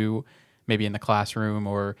him to do. maybe in the classroom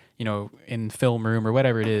or, in film room or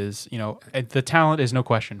whatever it is. The talent is no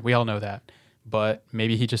question. We all know that. But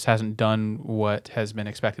maybe he just hasn't done what has been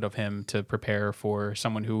expected of him to prepare for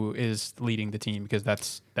someone who is leading the team, because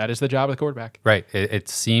that is the job of the quarterback. Right. It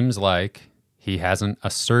seems like he hasn't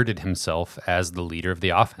asserted himself as the leader of the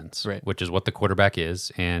offense, right, which is what the quarterback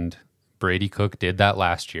is. And Brady Cook did that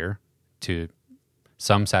last year to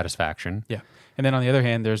some satisfaction. Yeah. And then on the other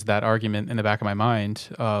hand, there's that argument in the back of my mind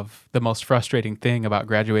of the most frustrating thing about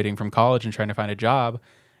graduating from college and trying to find a job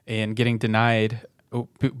and getting denied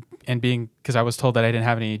and being, because I was told that I didn't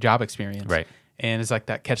have any job experience. Right. And it's like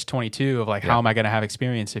that catch-22 of like, how am I going to have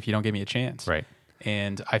experience if you don't give me a chance? Right.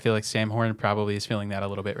 And I feel like Sam Horn probably is feeling that a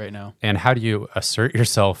little bit right now. And how do you assert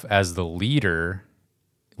yourself as the leader?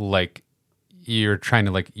 Like you're trying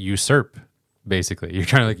to usurp, basically. You're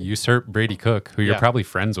trying to usurp Brady Cook, who you're probably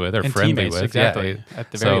friends with or and friendly with. Exactly. Yeah.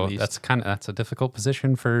 At the very so least. that's a difficult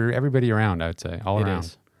position for everybody around, I would say, all around.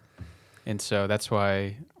 Is. And so that's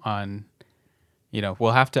why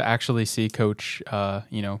we'll have to actually see Coach,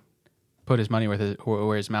 put his money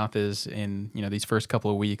where his mouth is in, these first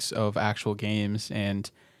couple of weeks of actual games. And,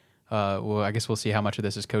 I guess we'll see how much of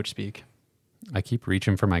this is coach speak. I keep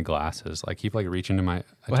reaching for my glasses. I keep reaching to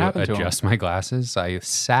adjust my glasses. I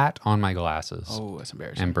sat on my glasses. Oh, that's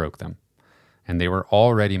embarrassing. And broke them. And they were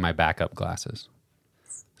already my backup glasses.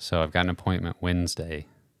 So I've got an appointment Wednesday.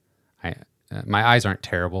 My eyes aren't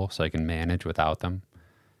terrible, so I can manage without them.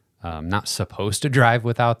 I'm not supposed to drive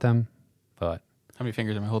without them, but... How many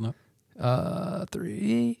fingers am I holding up?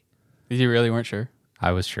 3. You really weren't sure?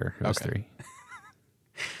 I was sure. It was 3.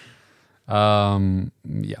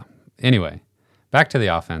 Yeah. Anyway, back to the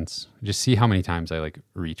offense. Just see how many times I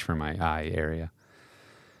reach for my eye area.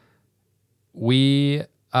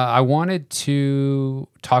 I wanted to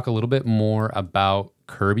talk a little bit more about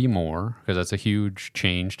Kirby Moore, because that's a huge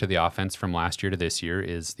change to the offense from last year to this year,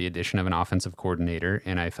 is the addition of an offensive coordinator.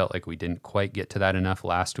 And I felt like we didn't quite get to that enough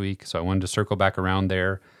last week. So I wanted to circle back around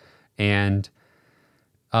there. And,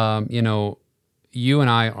 you and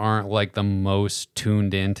I aren't the most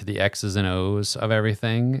tuned into the X's and O's of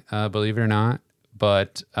everything, believe it or not.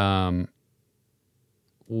 But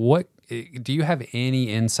what do you have any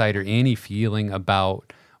insight or any feeling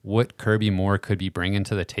about what Kirby Moore could be bringing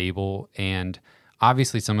to the table? And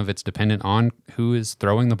obviously, some of it's dependent on who is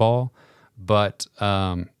throwing the ball. But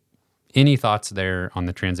any thoughts there on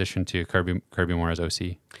the transition to Kirby Moore as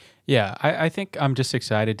OC? Yeah, I think I'm just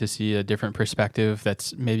excited to see a different perspective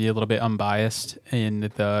that's maybe a little bit unbiased in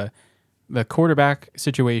the quarterback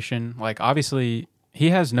situation. Obviously,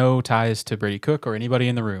 he has no ties to Brady Cook or anybody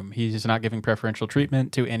in the room. He's not giving preferential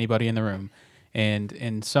treatment to anybody in the room. And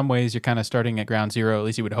in some ways, you're kind of starting at ground zero, at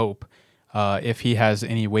least you would hope. If he has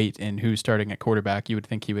any weight in who's starting at quarterback, you would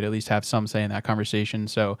think he would at least have some say in that conversation.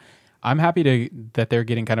 So I'm happy that they're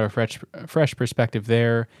getting kind of a fresh perspective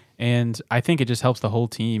there. And I think it just helps the whole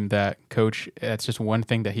team that Coach, that's just one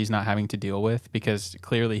thing that he's not having to deal with, because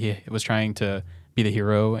clearly he was trying to be the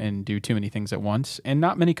hero and do too many things at once. And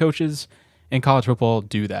not many coaches in college football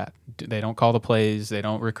do that. They don't call the plays, they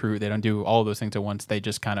don't recruit, they don't do all of those things at once. They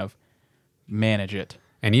just kind of manage it.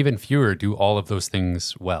 And even fewer do all of those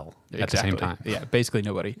things well at the same time. Yeah, basically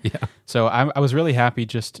nobody. Yeah. So I was really happy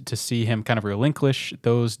just to see him kind of relinquish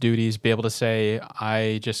those duties, be able to say,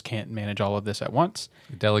 I just can't manage all of this at once.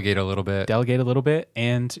 Delegate a little bit.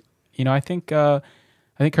 And, I think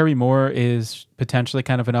Kirby Moore is potentially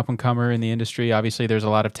kind of an up-and-comer in the industry. Obviously, there's a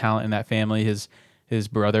lot of talent in that family. His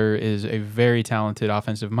brother is a very talented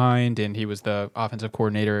offensive mind, and he was the offensive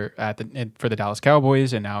coordinator for the Dallas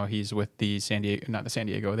Cowboys, and now he's with the San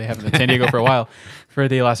Diego. They haven't been San Diego for a while, for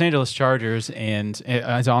the Los Angeles Chargers, and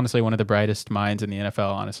is honestly one of the brightest minds in the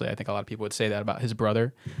NFL. Honestly, I think a lot of people would say that about his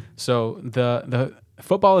brother. So the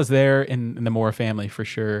football is there in the Moore family for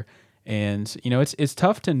sure, and it's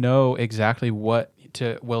tough to know exactly what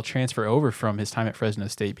will transfer over from his time at Fresno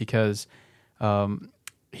State, because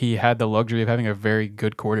he had the luxury of having a very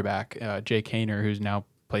good quarterback, Jake Haener, who's now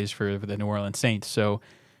plays for the New Orleans Saints. So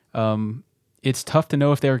it's tough to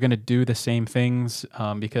know if they're going to do the same things,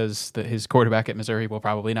 because his quarterback at Missouri will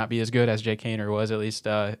probably not be as good as Jake Haener was, at least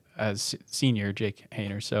as senior Jake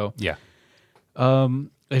Haener. So yeah,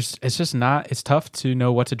 it's tough to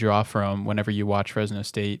know what to draw from whenever you watch Fresno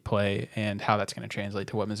State play and how that's going to translate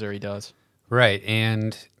to what Missouri does. Right,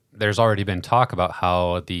 and there's already been talk about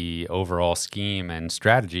how the overall scheme and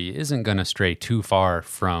strategy isn't going to stray too far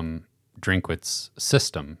from Drinkwitz's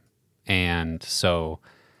system. And so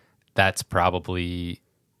that's probably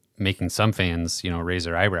making some fans, raise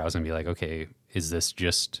their eyebrows and be like, okay,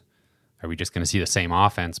 are we just going to see the same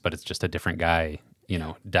offense, but it's just a different guy,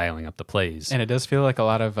 dialing up the plays. And it does feel like a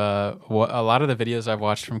lot of the videos I've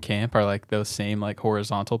watched from camp are like those same like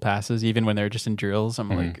horizontal passes, even when they're just in drills. I'm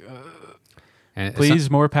like, And please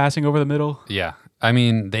more passing over the middle. Yeah. I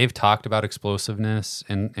mean, they've talked about explosiveness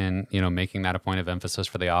and making that a point of emphasis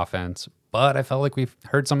for the offense, but I felt like we've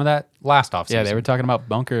heard some of that last offseason. Yeah, they were talking about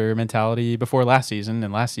bunker mentality before last season,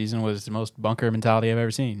 and last season was the most bunker mentality I've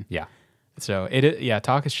ever seen. Yeah. So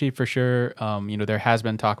talk is cheap for sure. There has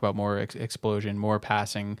been talk about more explosion, more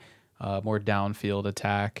passing, more downfield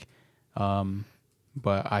attack.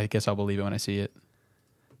 But I guess I'll believe it when I see it.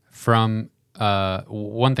 From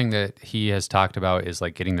one thing that he has talked about is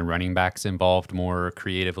like getting the running backs involved more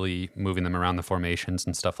creatively, moving them around the formations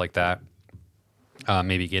and stuff like that.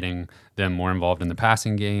 Maybe getting them more involved in the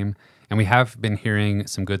passing game. And we have been hearing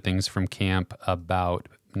some good things from camp about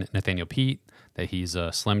Nathaniel Pete, that he's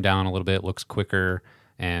slimmed down a little bit, looks quicker,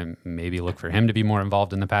 and maybe look for him to be more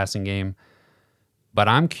involved in the passing game. But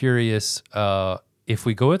I'm curious, if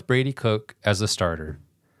we go with Brady Cook as the starter,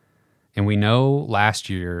 and we know last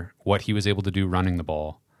year what he was able to do running the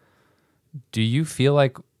ball, do you feel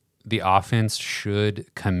like the offense should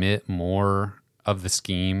commit more of the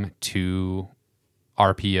scheme to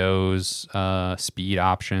RPOs, speed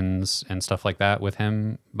options, and stuff like that with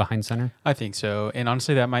him behind center? I think so. And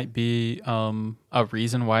honestly, that might be a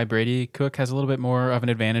reason why Brady Cook has a little bit more of an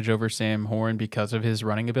advantage over Sam Horn because of his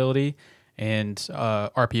running ability. And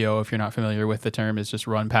RPO, if you're not familiar with the term, is just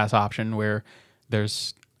run pass option, where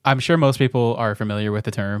I'm sure most people are familiar with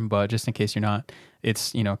the term, but just in case you're not,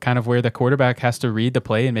 it's kind of where the quarterback has to read the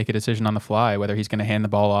play and make a decision on the fly, whether he's going to hand the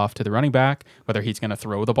ball off to the running back, whether he's going to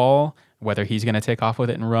throw the ball, whether he's going to take off with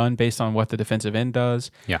it and run based on what the defensive end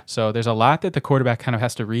does. Yeah. So there's a lot that the quarterback kind of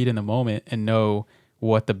has to read in the moment and know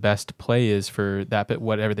what the best play is for that, but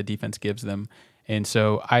whatever the defense gives them. And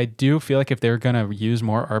so I do feel like if they're going to use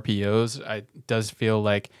more RPOs, it does feel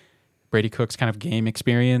like Brady Cook's kind of game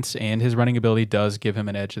experience and his running ability does give him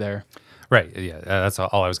an edge there. Right. Yeah. That's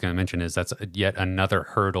all I was going to mention is that's yet another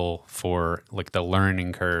hurdle for like the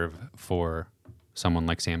learning curve for someone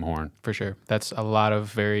like Sam Horn. For sure. That's a lot of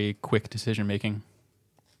very quick decision making.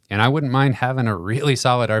 And I wouldn't mind having a really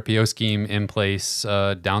solid RPO scheme in place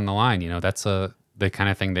down the line. That's the kind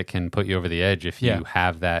of thing that can put you over the edge if you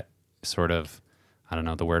have that sort of, I don't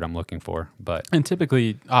know the word I'm looking for, but. And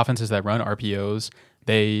typically offenses that run RPOs,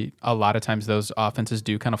 a lot of times those offenses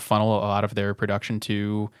do kind of funnel a lot of their production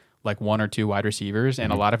to like one or two wide receivers,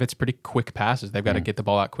 and a lot of it's pretty quick passes. They've got to get the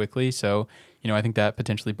ball out quickly. So, I think that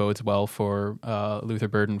potentially bodes well for Luther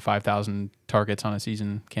Burden 5,000 targets on a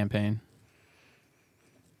season campaign.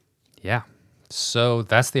 Yeah. So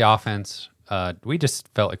that's the offense. We just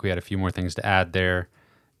felt like we had a few more things to add there.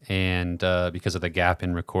 And because of the gap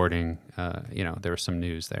in recording, there was some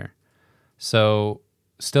news there. So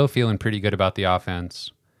still feeling pretty good about the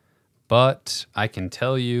offense. But I can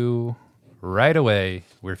tell you right away,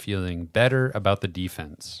 we're feeling better about the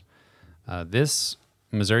defense. This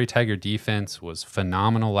Missouri Tiger defense was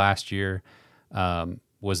phenomenal last year,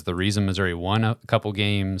 was the reason Missouri won a couple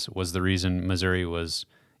games, was the reason Missouri was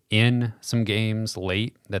in some games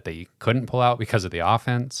late that they couldn't pull out because of the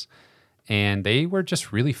offense. And they were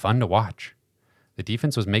just really fun to watch. The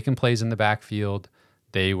defense was making plays in the backfield.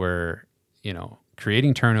 They were,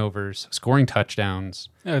 creating turnovers, scoring touchdowns.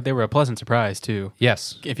 They were a pleasant surprise, too.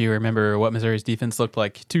 Yes. If you remember what Missouri's defense looked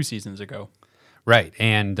like 2 seasons ago. Right.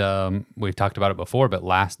 And we've talked about it before, but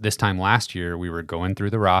this time last year, we were going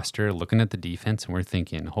through the roster, looking at the defense, and we're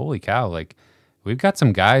thinking, holy cow, like we've got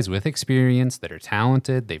some guys with experience that are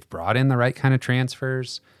talented. They've brought in the right kind of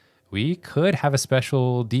transfers. We could have a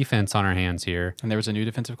special defense on our hands here. And there was a new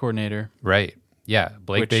defensive coordinator. Right. Yeah.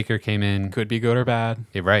 Blake Baker came in. Could be good or bad.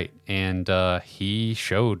 Yeah, right. And he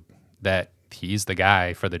showed that he's the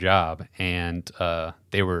guy for the job. And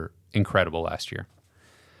they were incredible last year.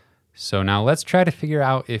 So now let's try to figure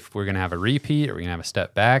out if we're going to have a repeat or we're going to have a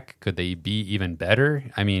step back. Could they be even better?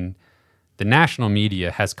 I mean, the national media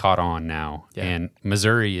has caught on now. Yeah. And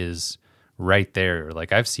Missouri is right there.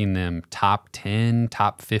 Like I've seen them top 10,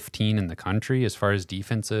 top 15 in the country as far as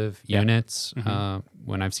defensive units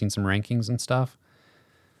when I've seen some rankings and stuff.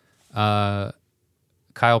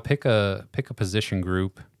 Kyle, pick a position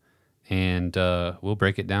group and we'll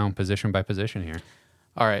break it down position by position here.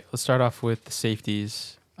 All right, let's start off with the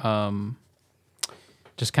safeties.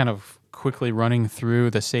 Just kind of quickly running through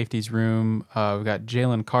the safeties room. We've got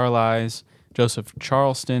Jalen Carlisle, Joseph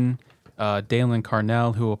Charleston, Dalen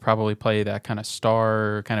Carnell, who will probably play that kind of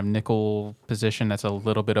star, kind of nickel position. That's a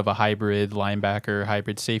little bit of a hybrid linebacker,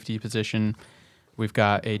 hybrid safety position. We've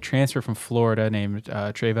got a transfer from Florida named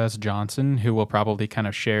Travis Johnson, who will probably kind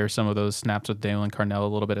of share some of those snaps with Dalen Carnell a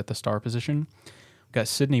little bit at the star position. We've got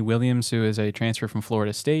Sidney Williams, who is a transfer from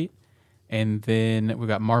Florida State. And then we've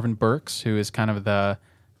got Marvin Burks, who is kind of the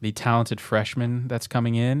talented freshman that's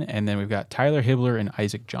coming in. And then we've got Tyler Hibbler and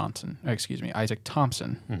Isaac Thompson.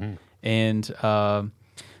 And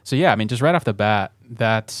so, yeah, I mean, just right off the bat,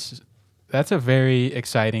 that's a very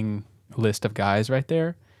exciting list of guys right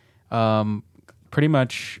there. Pretty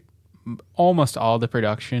much almost all the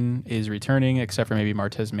production is returning, except for maybe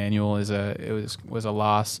Martez Manuel was a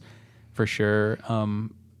loss for sure.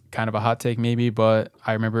 Kind of a hot take maybe, but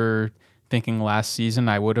I remember thinking last season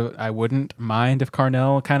I wouldn't mind if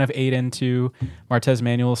Carnell kind of ate into Martez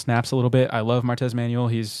Manuel snaps a little bit. I love Martez Manuel.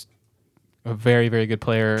 He's a very, very good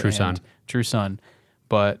player. True son.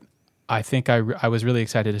 But I think I was really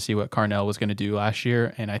excited to see what Carnell was going to do last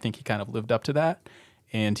year, and I think he kind of lived up to that,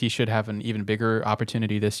 and he should have an even bigger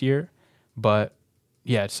opportunity this year. But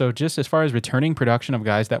yeah, so just as far as returning production of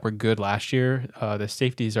guys that were good last year, the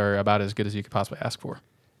safeties are about as good as you could possibly ask for.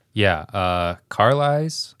 Yeah,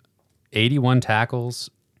 Carlisle's 81 tackles,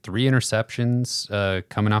 3 interceptions,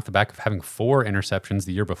 coming off the back of having 4 interceptions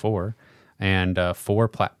the year before, and 4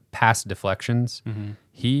 pass deflections. Mm-hmm.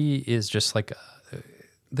 He is just like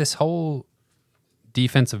this whole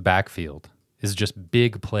defensive backfield is just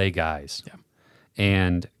big play guys. Yeah.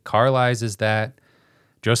 And Carlisle's is that.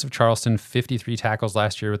 Joseph Charleston, 53 tackles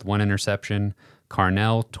last year with 1 interception.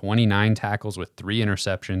 Carnell, 29 tackles with 3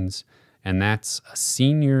 interceptions. And that's a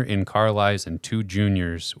senior in Carlisle's and 2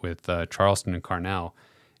 juniors with Charleston and Carnell.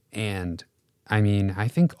 And, I mean, I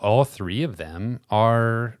think all 3 of them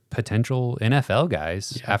are potential NFL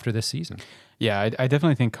guys after this season. Yeah, I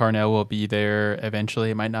definitely think Carnell will be there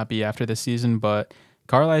eventually. It might not be after this season, but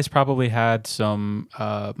Carlisle's probably had some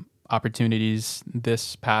opportunities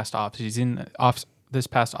this past offseason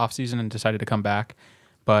and decided to come back.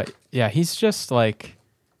 But, yeah, he's just like,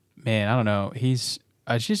 man, I don't know. He's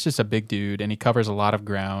just a big dude, and he covers a lot of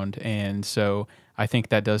ground. And so I think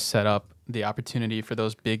that does set up the opportunity for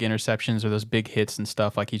those big interceptions or those big hits and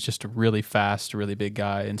stuff. Like, he's just a really fast, really big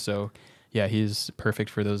guy. And so, yeah, he's perfect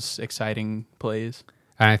for those exciting plays.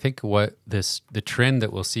 And I think the trend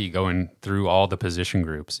that we'll see going through all the position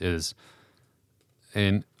groups is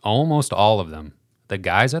in almost all of them, the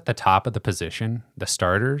guys at the top of the position, the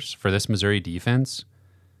starters for this Missouri defense,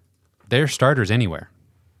 they're starters anywhere,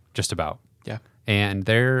 just about. Yeah. And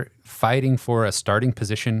they're fighting for a starting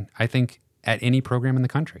position, I think, at any program in the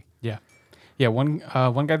country. Yeah. Yeah, one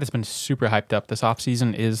guy that's been super hyped up this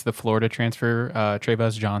offseason is the Florida transfer,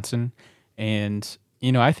 Trayvon Johnson. And,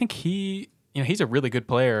 I think he's a really good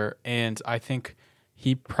player, and I think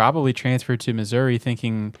he probably transferred to Missouri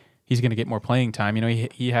thinking he's going to get more playing time.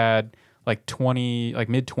 He had like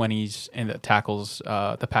mid-20s in the tackles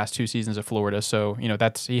the past 2 seasons of Florida. So,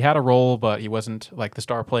 he had a role, but he wasn't like the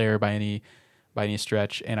star player by any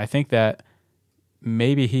stretch. And I think that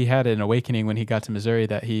maybe he had an awakening when he got to Missouri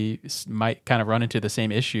that he might kind of run into the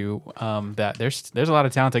same issue, that there's a lot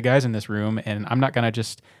of talented guys in this room, and I'm not going to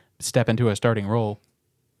just step into a starting role.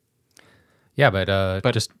 Yeah,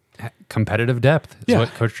 but just competitive depth is what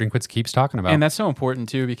Coach Drinkwitz keeps talking about. And that's so important,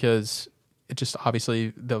 too, because it just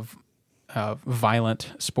obviously the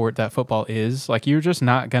violent sport that football is. Like, you're just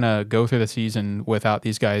not going to go through the season without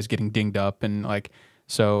these guys getting dinged up and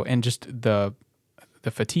just the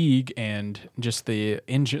fatigue and just the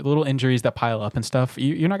little injuries that pile up and stuff.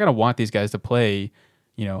 You're not going to want these guys to play,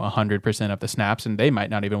 100% of the snaps, and they might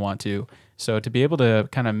not even want to. So to be able to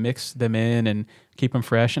kind of mix them in and keep them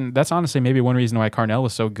fresh, and that's honestly maybe one reason why Carnell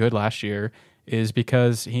was so good last year, is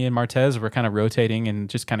because he and Martez were kind of rotating and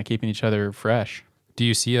just kind of keeping each other fresh. Do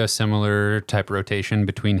you see a similar type rotation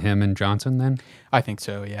between him and Johnson then? I think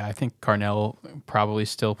so, yeah. I think Carnell probably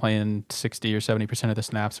still playing 60 or 70% of the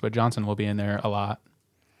snaps, but Johnson will be in there a lot.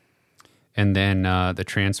 And then the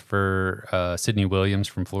transfer, Sidney Williams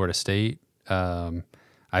from Florida State.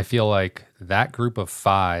 I feel like that group of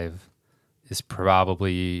 5 is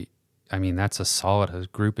probably, that's as solid a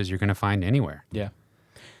group as you're going to find anywhere. Yeah.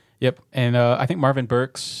 Yep. And I think Marvin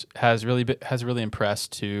Burks has really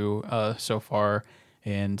impressed too so far.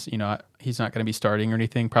 And, he's not going to be starting or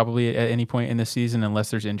anything probably at any point in this season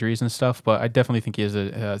unless there's injuries and stuff. But I definitely think he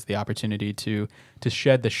has the opportunity to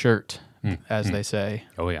shed the shirt, as they say.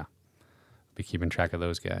 Oh, yeah. Be keeping track of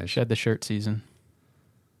those guys. Shed the shirt season.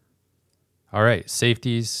 All right.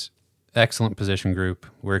 Safeties, excellent position group.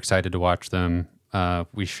 We're excited to watch them.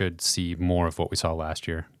 We should see more of what we saw last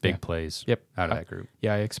year. Big plays out of that group.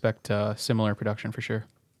 Yeah, I expect similar production for sure.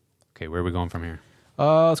 Okay, where are we going from here?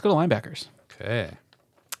 Let's go to linebackers. Okay.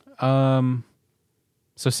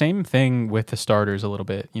 So same thing with the starters a little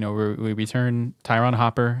bit. We return Tyron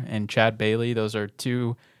Hopper and Chad Bailey. Those are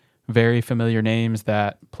 2 very familiar names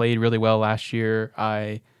that played really well last year.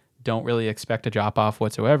 I don't really expect a drop off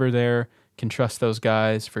whatsoever there. Can trust those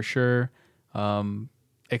guys for sure.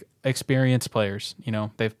 Experienced players,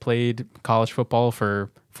 they've played college football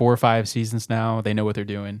for 4 or 5 seasons now. They know what they're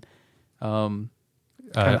doing.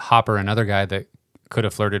 Hopper, another guy that could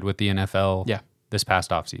have flirted with the NFL Yeah. this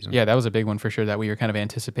past offseason. Yeah, that was a big one for sure that we were kind of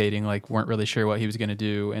anticipating, like weren't really sure what he was going to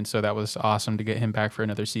do. And so that was awesome to get him back for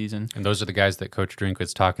another season. And those are the guys that Coach Drink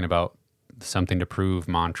was talking about, something to prove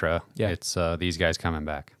mantra. Yeah. It's these guys coming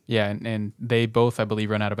back. Yeah, and they both, I believe,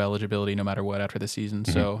 run out of eligibility no matter what after the season.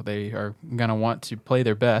 So they are going to want to play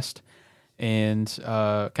their best. And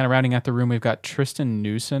kind of rounding out the room, we've got Tristan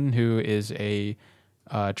Newson, who is a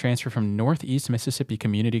transfer from Northeast Mississippi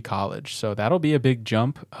Community College. So that'll be a big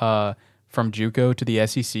jump from JUCO to the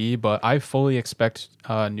SEC, but I fully expect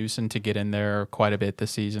Newson to get in there quite a bit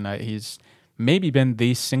this season. He's maybe been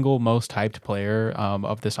the single most hyped player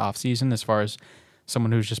of this offseason as far as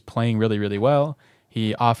someone who's just playing really, really well.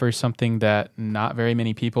 He offers something that not very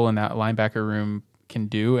many people in that linebacker room can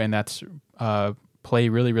do, and that's play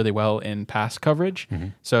really, really well in pass coverage.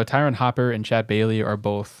 So Tyron Hopper and Chad Bailey are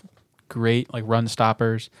both great like run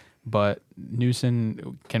stoppers, but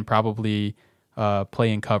Newson can probably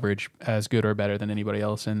play in coverage as good or better than anybody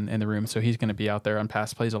else in the room. So he's going to be out there on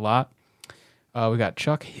pass plays a lot. We got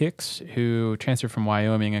Chuck Hicks, who transferred from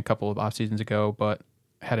Wyoming a couple of off seasons ago, but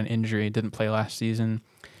had an injury, didn't play last season.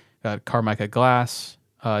 Got Carmicah Glass.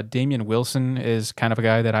 Damian Wilson is kind of a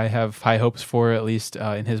guy that I have high hopes for, at least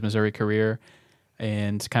in his Missouri career,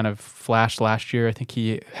 and kind of flashed last year. I think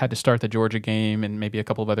he had to start the Georgia game and maybe a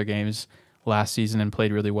couple of other games last season and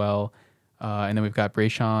played really well. And then we've got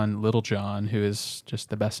Brayshawn Littlejohn, who is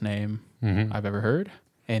just the best name I've ever heard,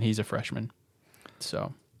 and he's a freshman.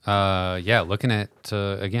 So, looking at,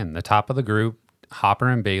 again, the top of the group, Hopper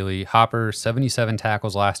and Bailey. Hopper, 77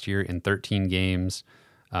 tackles last year in 13 games,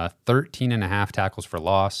 13 and a half tackles for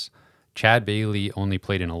loss. Chad Bailey only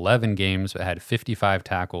played in 11 games, but had 55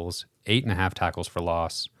 tackles, 8.5 tackles for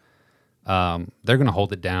loss. They're going to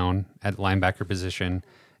hold it down at linebacker position.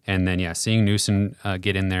 And then, seeing Newson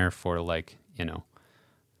get in there for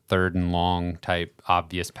third and long type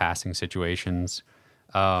obvious passing situations.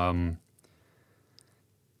 Do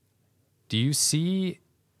you see,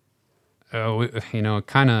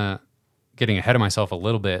 kind of getting ahead of myself a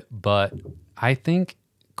little bit, but I think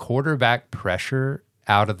quarterback pressure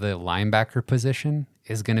out of the linebacker position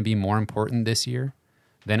is going to be more important this year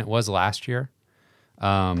than it was last year.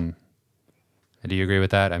 Do you agree with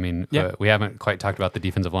that? I mean, we haven't quite talked about the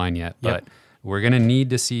defensive line yet, but we're going to need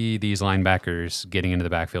to see these linebackers getting into the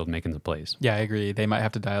backfield and making the plays. Yeah, I agree. They might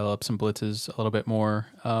have to dial up some blitzes a little bit more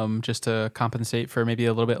just to compensate for maybe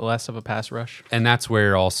a little bit less of a pass rush. And that's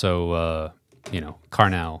where also, Dalen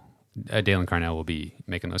Carnell will be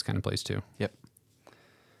making those kind of plays too. Yep.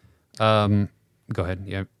 Go ahead.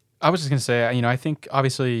 Yeah. I was just going to say, I think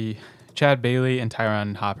obviously Chad Bailey and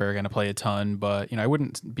Tyron Hopper are going to play a ton, but I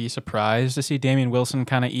wouldn't be surprised to see Damian Wilson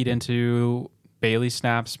kind of eat into Bailey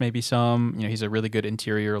snaps, maybe some. He's a really good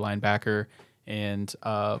interior linebacker and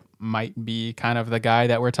might be kind of the guy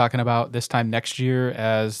that we're talking about this time next year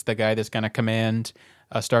as the guy that's going to command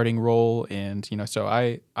a starting role. And so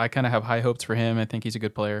I kind of have high hopes for him. I think he's a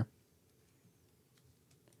good player.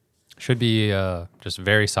 Should be just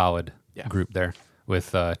very solid group there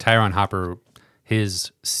with Tyron Hopper.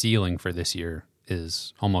 His ceiling for this year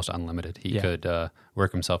is almost unlimited. He could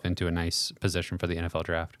work himself into a nice position for the NFL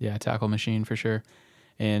draft. Yeah, tackle machine for sure.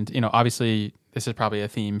 And obviously this is probably a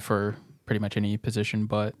theme for pretty much any position,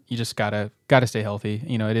 but you just gotta stay healthy.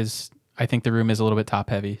 It is. I think the room is a little bit top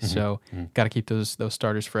heavy, so got to keep those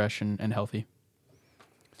starters fresh and healthy.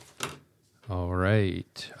 All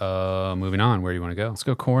right, moving on. Where do you want to go? Let's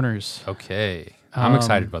go corners. Okay. I'm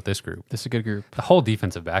excited about this group. This is a good group. The whole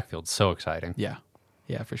defensive backfield is so exciting.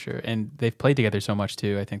 Yeah, for sure. And they've played together so much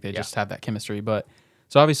too. I think they just have that chemistry. But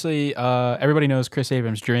so obviously, everybody knows Chris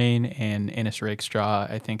Abrams-Drain and Ennis Rakestraw.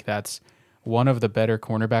 I think that's one of the better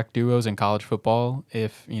cornerback duos in college football.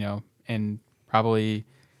 And probably,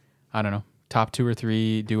 I don't know, top 2 or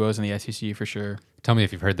 3 duos in the SEC for sure. Tell me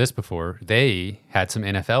if you've heard this before. They had some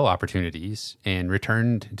NFL opportunities and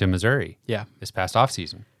returned to Missouri. This past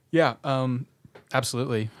offseason. Yeah.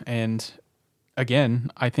 Absolutely. And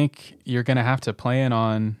again, I think you're going to have to plan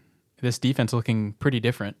on this defense looking pretty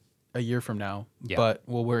different a year from now, but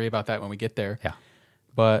we'll worry about that when we get there.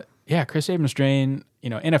 But Chris Abrams-Drain,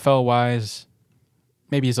 NFL wise,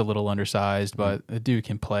 maybe he's a little undersized, but the dude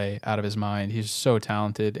can play out of his mind. He's so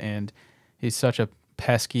talented and he's such a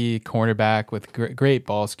pesky cornerback with great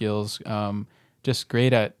ball skills, just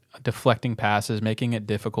great at deflecting passes, making it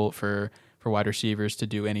difficult for wide receivers to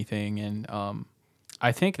do anything. And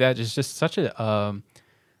I think that is just such a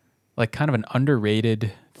like kind of an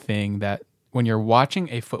underrated thing that when you're watching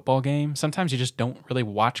a football game, sometimes you just don't really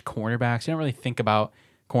watch cornerbacks. You don't really think about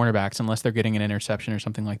cornerbacks unless they're getting an interception or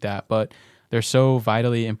something like that. But they're so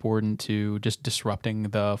vitally important to just disrupting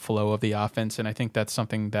the flow of the offense. And I think that's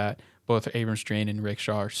something that both Abrams-Drain and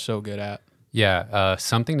Rakestraw are so good at. Yeah,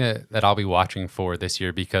 something that I'll be watching for this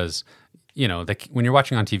year because, when you're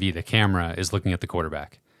watching on TV, the camera is looking at the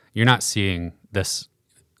quarterback. You're not seeing this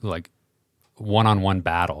like one-on-one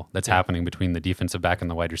battle that's happening between the defensive back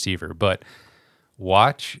and the wide receiver. But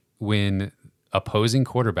watch when opposing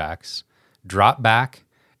quarterbacks drop back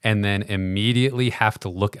and then immediately have to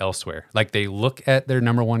look elsewhere. Like they look at their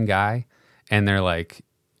number one guy and they're like,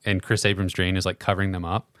 and Chris Abrams-Drain is like covering them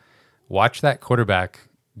up. Watch that quarterback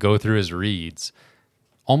go through his reads.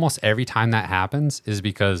 Almost every time that happens is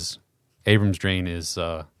because Abrams-Drain is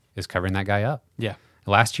covering that guy up. Yeah.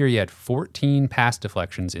 Last year, he had 14 pass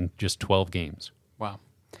deflections in just 12 games. Wow.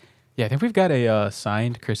 Yeah, I think we've got a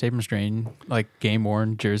signed Chris Abrams-Drain, like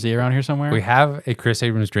game-worn jersey around here somewhere. We have a Chris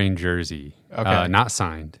Abrams-Drain jersey, not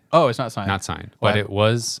signed. Oh, it's not signed. Not signed, but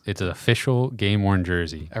it's an official game-worn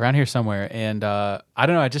jersey. Around here somewhere. And I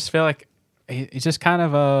don't know, I just feel like he's just kind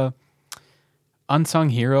of a unsung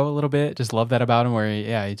hero a little bit. Just love that about him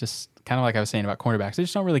where, he just kind of like I was saying about cornerbacks. They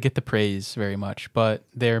just don't really get the praise very much, but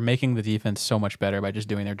they're making the defense so much better by just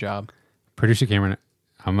doing their job. Producer Cameron,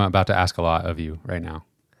 I'm about to ask a lot of you right now.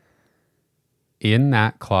 In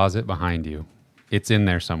that closet behind you, it's in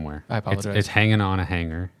there somewhere. I apologize. It's hanging on a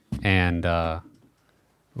hanger, and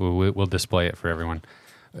we'll display it for everyone.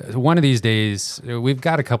 One of these days, we've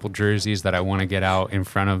got a couple jerseys that I want to get out in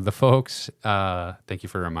front of the folks. Thank you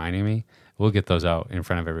for reminding me. We'll get those out in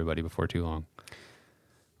front of everybody before too long.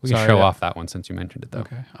 We can show off that one since you mentioned it, though.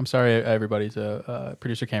 Okay. I'm sorry, everybody, to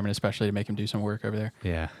Producer Cameron especially, to make him do some work over there.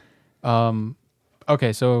 Yeah.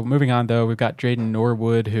 Okay, so moving on, though, we've got Drayden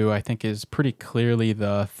Norwood, who I think is pretty clearly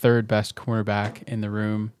the third best cornerback in the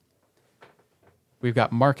room. We've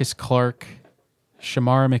got Marcus Clark,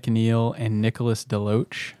 Shamar McNeil, and Nicholas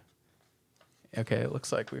Deloach. Okay, it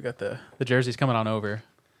looks like we've got the jerseys coming on over.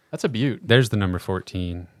 That's a beaut. There's the number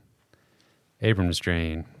 14.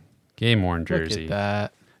 Abrams-Drain. Game-worn jersey. Look at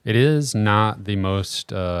that. It is not the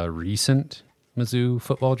most recent Mizzou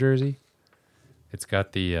football jersey. It's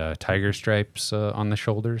got the tiger stripes on the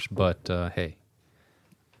shoulders, but hey,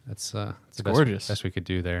 that's the gorgeous. best we could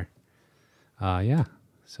do there. Yeah,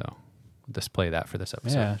 so we'll display that for this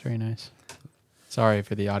episode. Yeah, very nice. Sorry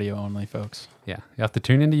for the audio only, folks. Yeah, you have to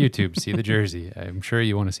tune into YouTube to see the jersey. I'm sure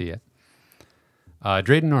you want to see it.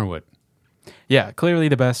 Drayden Norwood. Yeah, clearly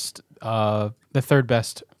the best, the third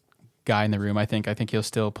best guy in the room. I think he'll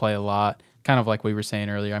still play a lot. Kind of like we were saying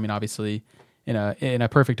earlier. I mean, obviously, in a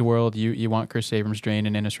perfect world, you want Chris Abrams-Drain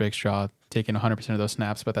and Ennis Rakestraw taking 100% of those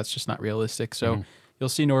snaps, but that's just not realistic. So you'll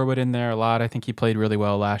see Norwood in there a lot. I think he played really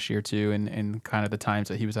well last year too, in kind of the times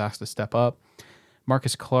that he was asked to step up.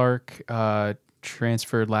 Marcus Clark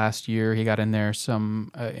transferred last year. He got in there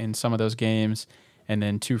in some of those games, and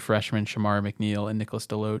then two freshmen, Shamar McNeil and Nicholas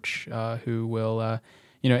Deloach, who will.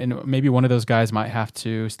 And maybe one of those guys might have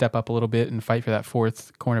to step up a little bit and fight for that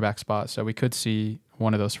fourth cornerback spot. So we could see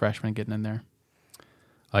one of those freshmen getting in there.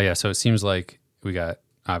 Oh, yeah. So it seems like we got,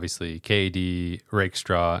 obviously, KD,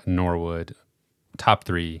 Rakestraw, Norwood, top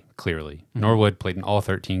three, clearly. Mm-hmm. Norwood played in all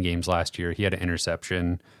 13 games last year. He had an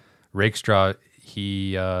interception. Rakestraw,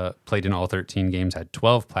 he played in all 13 games, had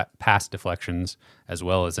 12 pass deflections, as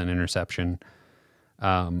well as an interception.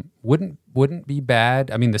 Wouldn't be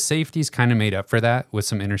bad. I mean, the safeties kind of made up for that with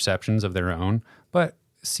some interceptions of their own, but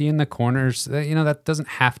seeing the corners, that doesn't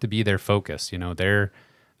have to be their focus.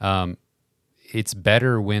 It's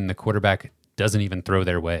better when the quarterback doesn't even throw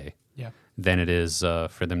their way than it is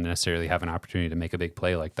for them to necessarily have an opportunity to make a big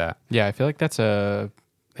play like that. Yeah, I feel like that's a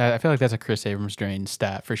Chris Abrams-Drain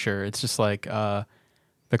stat for sure. It's just like the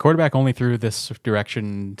quarterback only threw this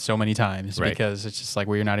direction so many times because it's just like,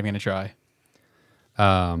 well, you're not even going to try.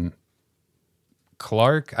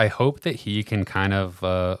 Clark, I hope that he can kind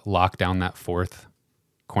of lock down that fourth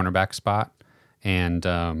cornerback spot. And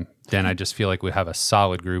then I just feel like we have a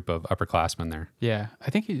solid group of upperclassmen there. Yeah. I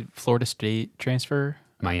think he's Florida State transfer.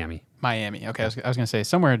 Miami. Okay. I was going to say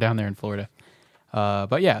somewhere down there in Florida.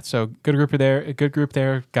 But yeah, so good group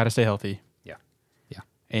there. Got to stay healthy. Yeah.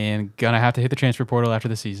 And going to have to hit the transfer portal after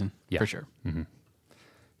the season for sure. Mm-hmm.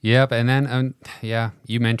 Yep. And then,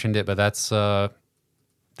 you mentioned it, but that's all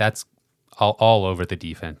over the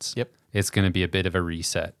defense. Yep. It's going to be a bit of a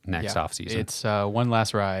reset next offseason. It's one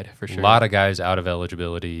last ride for sure. A lot of guys out of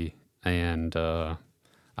eligibility, and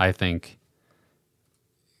I think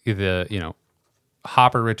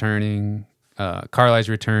Hopper returning, Carlisle's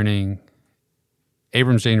returning,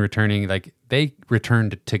 Abrams Jane returning. Like they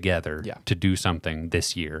returned together to do something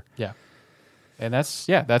this year. Yeah, and that's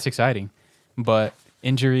exciting, but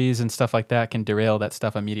injuries and stuff like that can derail that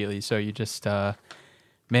stuff immediately. So you just,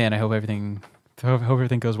 man, I hope everything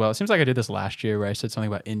goes well. It seems like I did this last year where I said something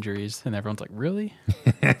about injuries, and everyone's like, "Really?"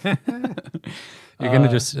 You're gonna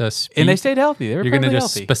just and they stayed healthy. They were you're gonna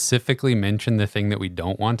just healthy. specifically mention the thing that we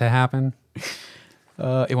don't want to happen.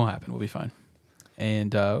 It won't happen. We'll be fine.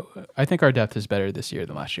 And I think our depth is better this year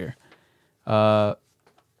than last year. But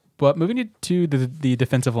moving to the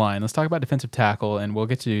defensive line, let's talk about defensive tackle, and we'll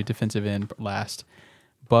get to defensive end last.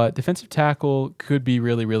 But defensive tackle could be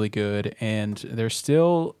really, really good, and there's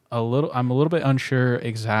still I'm a little bit unsure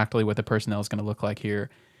exactly what the personnel is going to look like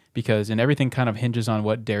here, because everything kind of hinges on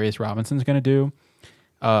what Darius Robinson's going to do.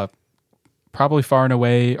 Probably far and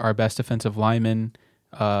away our best defensive lineman,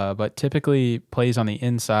 but typically plays on the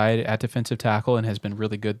inside at defensive tackle and has been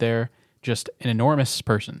really good there. Just an enormous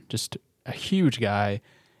person, just a huge guy,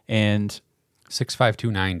 and 6'5",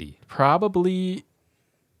 290.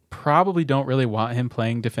 Probably don't really want him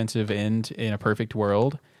playing defensive end in a perfect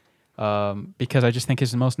world, because I just think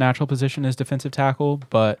his most natural position is defensive tackle,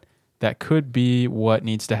 but that could be what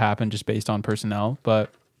needs to happen just based on personnel.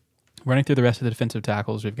 But running through the rest of the defensive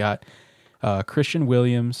tackles, we've got Christian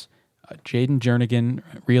Williams, Jaden Jernigan,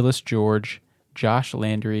 Realist George, Josh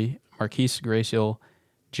Landry, Marquise Graciel,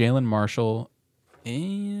 Jalen Marshall,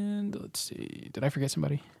 and let's see, did I forget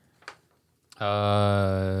somebody?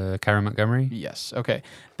 Kyron Montgomery? Yes. Okay.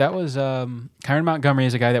 That was Kyron Montgomery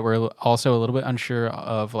is a guy that we're also a little bit unsure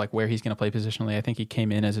of, like where he's going to play positionally. I think he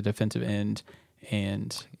came in as a defensive end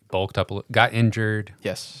and bulked up, got injured.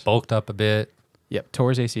 Yes. Bulked up a bit. Yep. Tore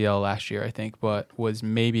his ACL last year, I think, but was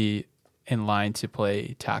maybe in line to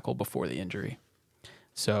play tackle before the injury.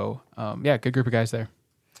 So, good group of guys there.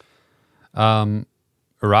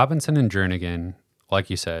 Robinson and Jernigan,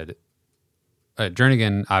 like you said,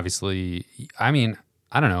 Jernigan, obviously, I mean,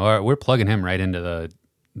 I don't know. We're plugging him right into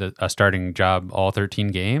a starting job all 13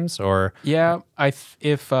 games, or yeah.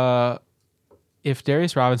 If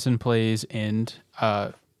Darius Robinson plays end,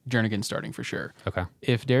 Jernigan starting for sure. Okay.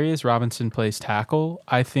 If Darius Robinson plays tackle,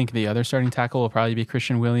 I think the other starting tackle will probably be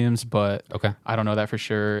Christian Williams, but okay, I don't know that for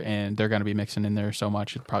sure, and they're going to be mixing in there so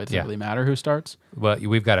much it probably doesn't really matter who starts. Well,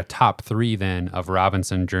 we've got a top three then of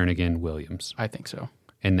Robinson, Jernigan, Williams. I think so.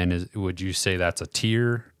 And then would you say that's a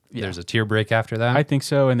tier? Yeah. There's a tier break after that? I think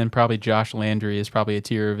so. And then probably Josh Landry is probably a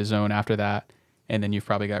tier of his own after that. And then you've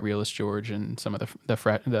probably got Realist George and some of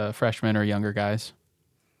the freshmen or younger guys.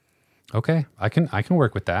 Okay. I can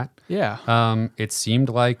work with that. Yeah. It seemed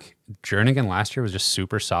like Jernigan last year was just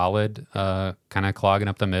super solid, kind of clogging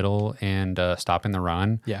up the middle and stopping the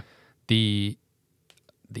run. Yeah. The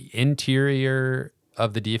interior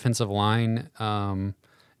of the defensive line,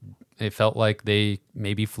 it felt like they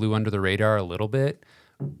maybe flew under the radar a little bit,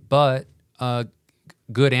 but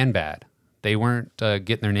good and bad. They weren't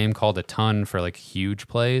getting their name called a ton for like huge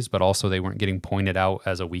plays, but also they weren't getting pointed out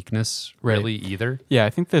as a weakness really either. Yeah, I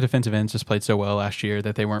think the defensive ends just played so well last year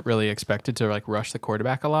that they weren't really expected to like rush the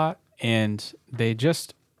quarterback a lot, and they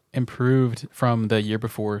just improved from the year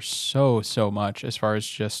before so much as far as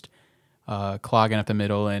just clogging up the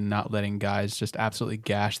middle and not letting guys just absolutely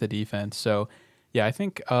gash the defense. So yeah, I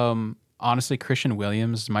think honestly Christian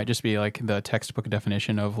Williams might just be like the textbook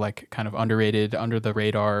definition of like kind of underrated, under the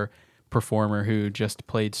radar performer who just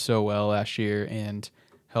played so well last year and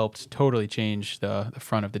helped totally change the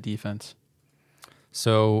front of the defense.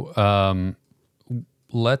 So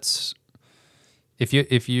if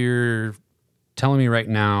you're telling me right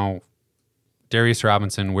now, Darius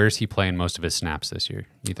Robinson, where's he playing most of his snaps this year,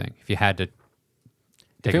 you think? If you had to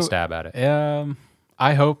take a stab at it.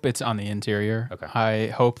 I hope it's on the interior. Okay. I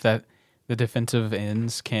hope that the defensive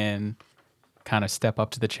ends can kind of step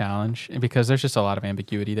up to the challenge, because there's just a lot of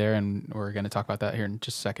ambiguity there, and we're going to talk about that here in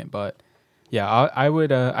just a second. But yeah,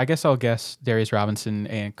 I guess Darius Robinson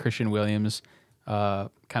and Christian Williams kind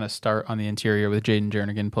of start on the interior with Jaden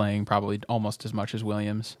Jernigan playing probably almost as much as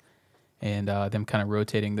Williams, and them kind of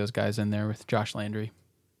rotating those guys in there with Josh Landry.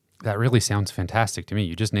 That really sounds fantastic to me.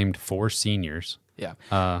 You just named 4 seniors.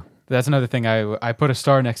 Yeah. That's another thing. I put a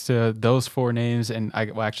star next to those 4 names, and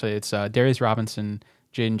it's Darius Robinson,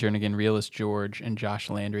 Jaden Jernigan, Realist George, and Josh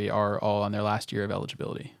Landry are all on their last year of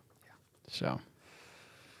eligibility. So,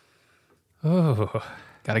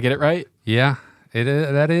 got to get it right. Yeah, it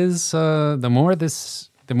is. That is the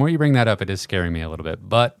more you bring that up, it is scaring me a little bit.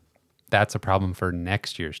 But that's a problem for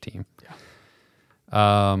next year's team.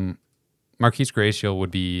 Yeah. Marquise Graciel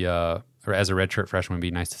would be or as a redshirt freshman, it'd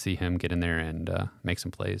be nice to see him get in there and make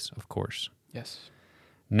some plays, of course. Yes.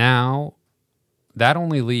 Now, that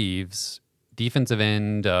only leaves defensive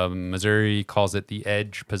end. Missouri calls it the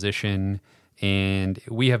edge position, and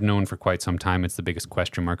we have known for quite some time it's the biggest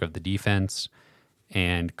question mark of the defense,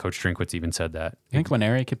 and Coach Drinkwitz even said that. You think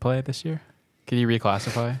Nwaneri could play this year? Could he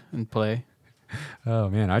reclassify and play? Oh,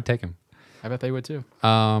 man, I'd take him. I bet they would too.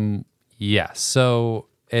 Yeah, so,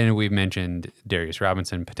 and we've mentioned Darius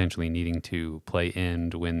Robinson potentially needing to play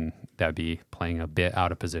end when that'd be playing a bit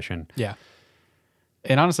out of position. Yeah.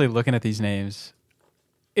 And honestly, looking at these names,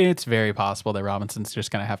 it's very possible that Robinson's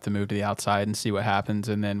just going to have to move to the outside and see what happens,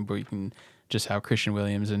 and then we can just have Christian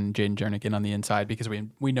Williams and Jaden Jernigan on the inside, because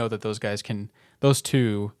we know that those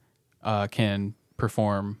two can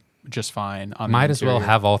perform just fine on Might the as well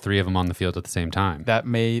interior. have all three of them on the field at the same time. That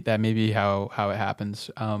may be how it happens.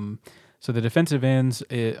 So the defensive ends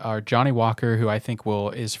are Johnny Walker, who I think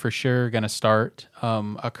is for sure going to start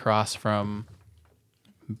across from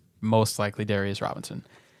most likely Darius Robinson.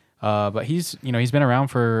 But he's been around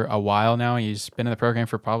for a while now. He's been in the program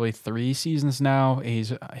for probably 3 seasons now.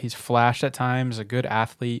 He's flashed at times, a good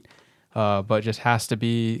athlete, but just has to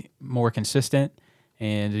be more consistent.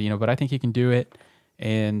 And but I think he can do it.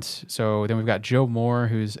 And so then we've got Joe Moore,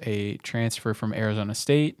 who's a transfer from Arizona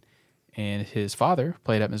State, and his father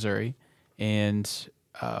played at Missouri. And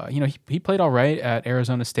he played all right at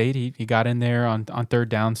Arizona State. He got in there on third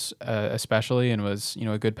downs especially, and was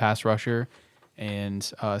a good pass rusher. And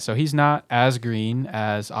so he's not as green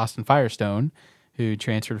as Austin Firestone, who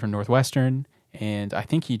transferred from Northwestern, and I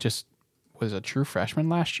think he just was a true freshman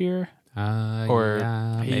last year. Maybe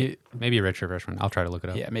a redshirt freshman. I'll try to look it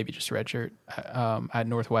up. Yeah, maybe just redshirt at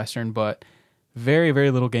Northwestern, but very,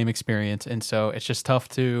 very little game experience, and so it's just tough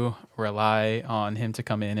to rely on him to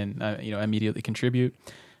come in and immediately contribute.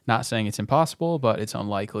 Not saying it's impossible, but it's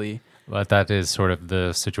unlikely. But that is sort of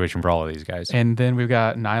the situation for all of these guys. And then we've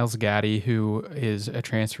got Niles Gaddy, who is a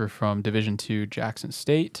transfer from Division II Jackson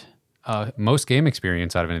State. Most game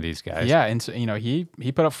experience out of any of these guys. Yeah, and so, he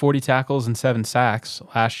put up 40 tackles and 7 sacks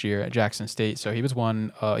last year at Jackson State. So he was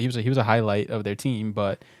he was a highlight of their team,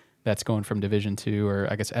 but that's going from Division II, or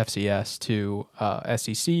I guess FCS, to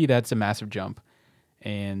SEC. That's a massive jump.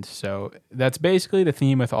 And so that's basically the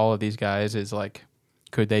theme with all of these guys is like,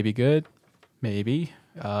 could they be good? Maybe.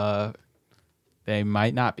 They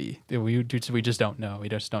might not be. We just don't know. We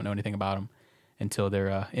just don't know anything about them until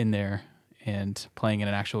they're in there and playing in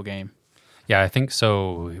an actual game. Yeah, I think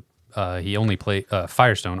so. He only played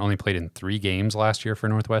Firestone only played in 3 games last year for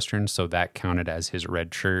Northwestern, so that counted as his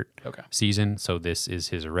redshirt season. So this is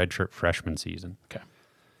his redshirt freshman season. Okay.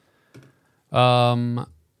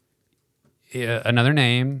 Another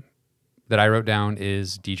name that I wrote down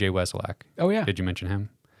is DJ Wesolak. Oh yeah. Did you mention him?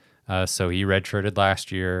 So he redshirted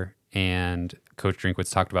last year, and Coach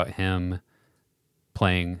Drinkwitz talked about him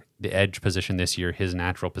playing the edge position this year, his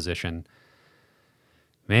natural position.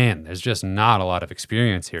 Man, there's just not a lot of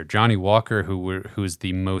experience here. Johnny Walker, who's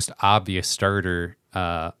the most obvious starter,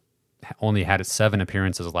 only had 7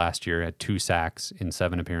 appearances last year, had 2 sacks in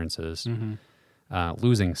 7 appearances,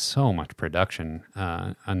 losing so much production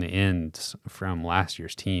on the ends from last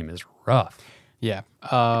year's team is rough. Yeah.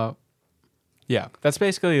 Yeah, that's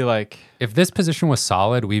basically like... If this position was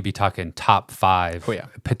solid, we'd be talking top 5, Oh, yeah.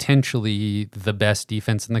 potentially the best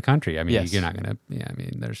defense in the country. I mean, Yes. you're not going to... Yeah, I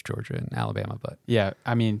mean, there's Georgia and Alabama, but... Yeah,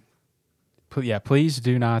 I mean, please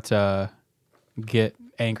do not get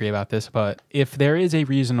angry about this, but if there is a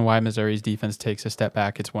reason why Missouri's defense takes a step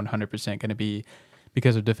back, it's 100% going to be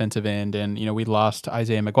because of defensive end. And, we lost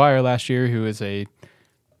Isaiah McGuire last year, who is a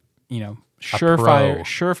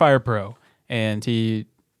surefire pro. And he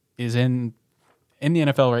is in the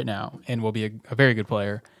NFL right now and will be a very good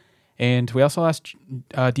player. And we also lost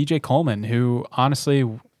DJ Coleman, who honestly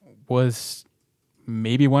was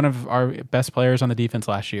maybe one of our best players on the defense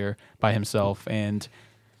last year by himself. And,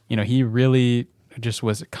 he really just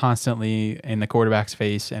was constantly in the quarterback's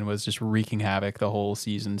face and was just wreaking havoc the whole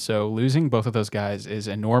season. So losing both of those guys is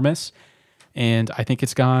enormous. And I think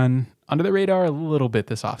it's gone under the radar a little bit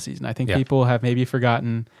this offseason. I think people have maybe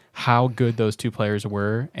forgotten how good those 2 players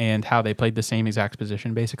were and how they played the same exact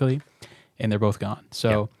position, basically, and they're both gone.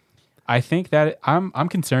 So I think that I'm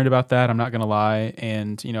concerned about that. I'm not going to lie.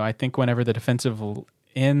 And, I think whenever the defensive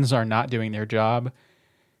ends are not doing their job,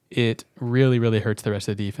 it really, really hurts the rest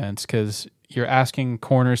of the defense because you're asking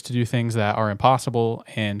corners to do things that are impossible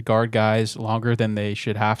and guard guys longer than they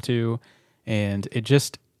should have to. And it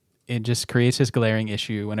just creates this glaring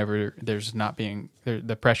issue whenever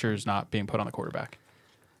the pressure is not being put on the quarterback.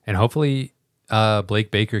 And hopefully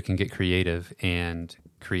Blake Baker can get creative and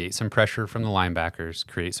create some pressure from the linebackers,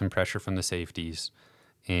 create some pressure from the safeties,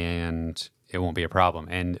 and it won't be a problem.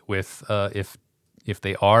 And with if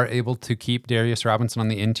they are able to keep Darius Robinson on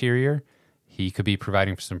the interior, he could be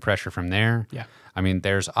providing some pressure from there. Yeah. I mean,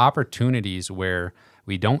 there's opportunities where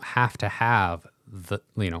we don't have to have the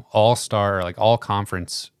all-star, like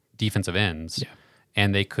all-conference defensive ends,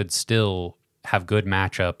 and they could still have good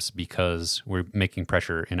matchups because we're making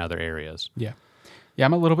pressure in other areas. Yeah. Yeah,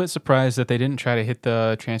 I'm a little bit surprised that they didn't try to hit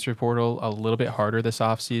the transfer portal a little bit harder this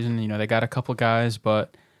offseason. You know, they got a couple guys,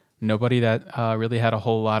 but nobody that really had a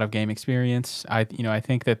whole lot of game experience. I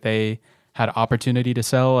think that they had opportunity to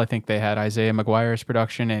sell. I think they had Isaiah McGuire's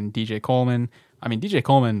production and DJ Coleman. I mean, DJ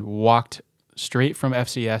Coleman walked straight from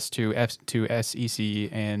FCS to SEC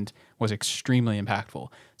and was extremely impactful.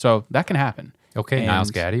 So that can happen. Okay, And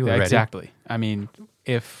Niles Gaddy, we're ready. Exactly. I mean,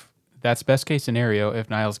 if that's best case scenario, if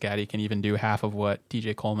Niles Gaddy can even do half of what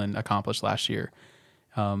DJ Coleman accomplished last year,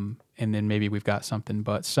 and then maybe we've got something.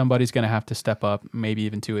 But somebody's going to have to step up. Maybe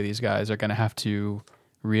even two of these guys are going to have to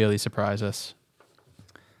really surprise us.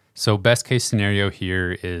 So best case scenario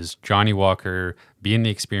here is Johnny Walker, being the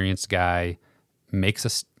experienced guy,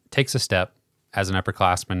 takes a step as an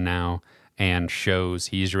upperclassman now and shows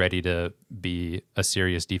he's ready to be a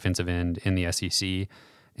serious defensive end in the SEC.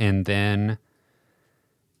 And then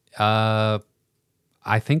I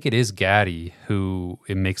think it is Gaddy who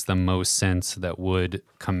it makes the most sense that would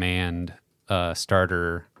command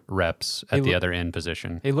starter reps at the other end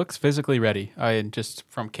position. He looks physically ready. Just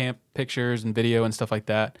from camp pictures and video and stuff like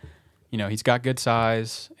that, he's got good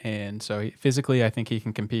size, and so physically I think he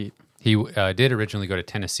can compete. He did originally go to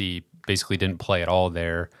Tennessee, basically didn't play at all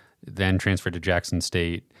there, then transferred to Jackson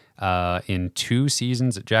State. In 2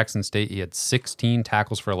 seasons at Jackson State, he had 16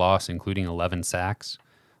 tackles for loss, including 11 sacks.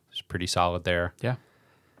 It's pretty solid there. Yeah.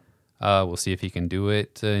 We'll see if he can do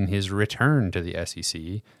it in his return to the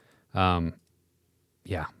SEC. In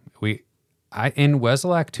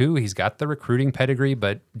Wesolak too, he's got the recruiting pedigree,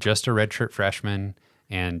 but just a redshirt freshman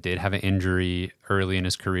and did have an injury early in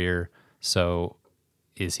his career. So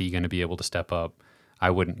is he going to be able to step up? I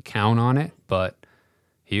wouldn't count on it, but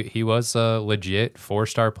he was a legit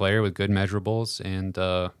 4-star player with good measurables, and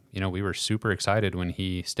we were super excited when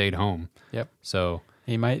he stayed home. Yep. So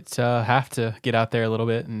he might have to get out there a little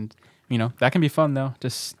bit, and that can be fun though.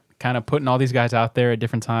 Just kind of putting all these guys out there at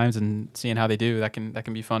different times and seeing how they do. That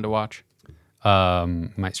can be fun to watch.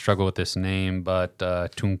 Might struggle with this name, but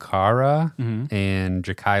Tunkara and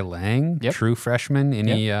Jakai Lang, true freshmen.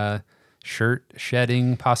 Any shirt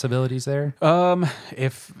shedding possibilities there?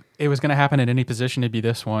 If it was going to happen at any position, it'd be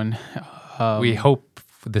this one. We hope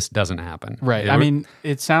this doesn't happen. Right. I mean,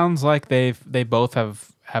 it sounds like they both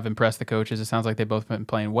have impressed the coaches. It sounds like they've both been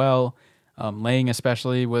playing well. Lang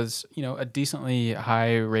especially was, a decently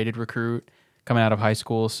high-rated recruit coming out of high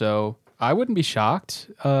school. So I wouldn't be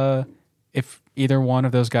shocked if either one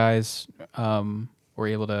of those guys were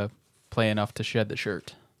able to play enough to shed the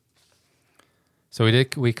shirt. So I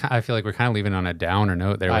feel like we're kind of leaving on a downer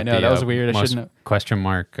note there. I know, that was weird. I shouldn't have. Question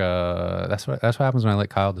mark. That's what happens when I let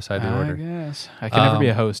Kyle decide the order. I guess I can never be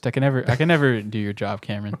a host. I can never do your job,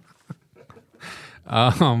 Cameron.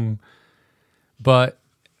 But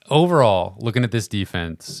overall, looking at this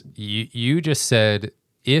defense, you just said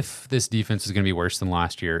if this defense is going to be worse than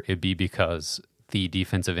last year, it'd be because the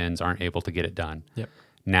defensive ends aren't able to get it done. Yep.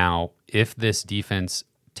 Now, if this defense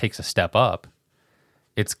takes a step up,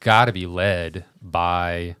 it's got to be led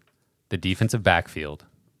by the defensive backfield,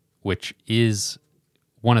 which is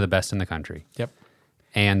one of the best in the country. Yep.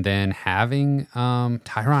 And then having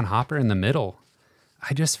Tyron Hopper in the middle,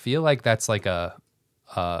 I just feel like that's like a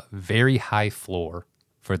very high floor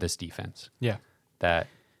for this defense. Yeah.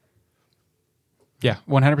 Yeah,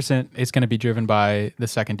 100%. It's going to be driven by the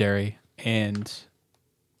secondary, and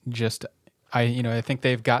just I think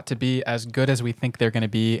they've got to be as good as we think they're going to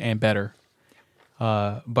be and better.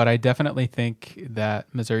 But I definitely think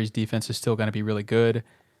that Missouri's defense is still going to be really good.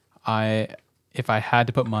 If I had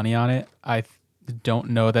to put money on it, I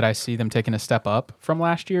don't know that I see them taking a step up from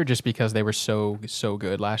last year just because they were so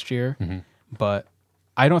good last year. Mm-hmm. But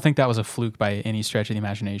I don't think that was a fluke by any stretch of the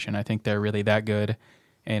imagination. I think they're really that good,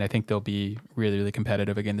 and I think they'll be really, really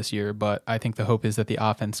competitive again this year. But I think the hope is that the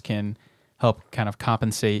offense can help kind of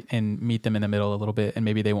compensate and meet them in the middle a little bit, and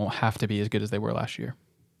maybe they won't have to be as good as they were last year.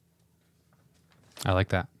 I like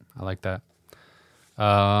that.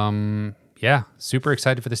 Yeah, super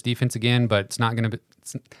excited for this defense again, but it's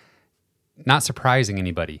not surprising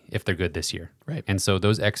anybody if they're good this year. Right. And so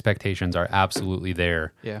those expectations are absolutely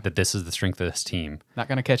there that this is the strength of this team. Not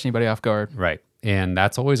going to catch anybody off guard. Right. And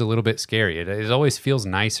that's always a little bit scary. It always feels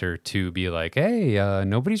nicer to be like, hey,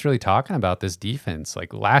 nobody's really talking about this defense.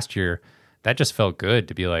 Like last year, that just felt good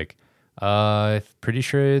to be like, pretty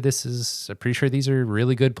sure these are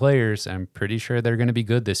really good players. I'm pretty sure they're going to be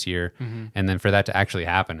good this year. Mm-hmm. And then for that to actually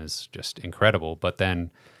happen is just incredible. But then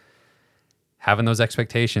having those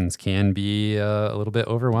expectations can be a little bit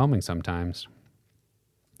overwhelming sometimes.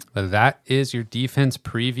 But that is your defense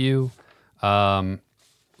preview.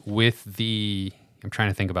 With I'm trying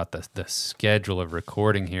to think about the schedule of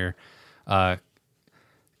recording here.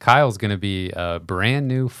 Kyle's going to be a brand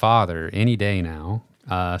new father any day now.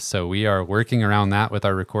 So we are working around that with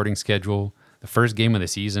our recording schedule. The first game of the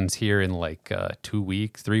season's here in like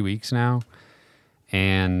 3 weeks now.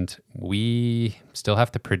 And we still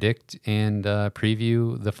have to predict and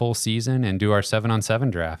preview the full season and do our 7-on-7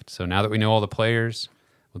 draft. So now that we know all the players,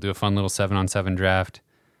 we'll do a fun little 7-on-7 draft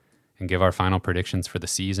and give our final predictions for the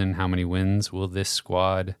season. How many wins will this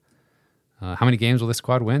squad, how many games will this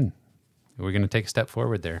squad win? We're going to take a step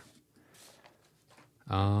forward there.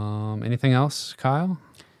 Anything else, Kyle?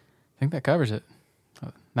 I think that covers it.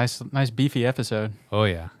 Nice beefy episode. Oh,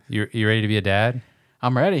 yeah. You ready to be a dad?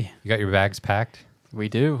 I'm ready. You got your bags packed? We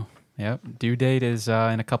do. Yep. Due date is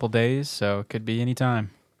in a couple days, so it could be any time.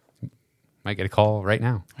 Might get a call right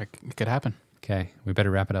now. It could happen. Okay. We better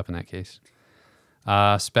wrap it up in that case.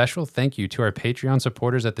 Special thank you to our Patreon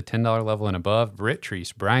supporters at the $10 level and above: Britt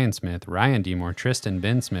Treese, Brian Smith, Ryan Demore, Tristan,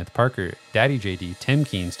 Ben Smith, Parker, Daddy JD, Tim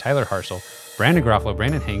Keens, Tyler Harsel, Brandon Groffalo,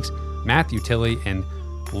 Brandon Hanks, Matthew Tilley, and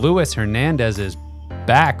Luis Hernandez is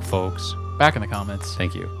back, folks. Back in the comments.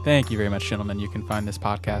 Thank you. Thank you very much, gentlemen. You can find this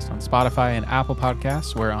podcast on Spotify and Apple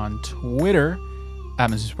Podcasts. We're on Twitter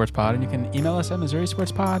at Missouri Sports Pod, and you can email us at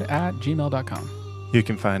MissouriSportsPod@gmail.com. You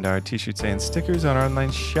can find our t-shirts and stickers on our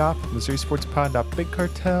online shop,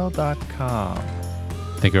 MissouriSportsPod.BigCartel.com.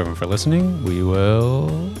 Thank you everyone for listening. We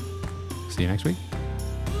will see you next week.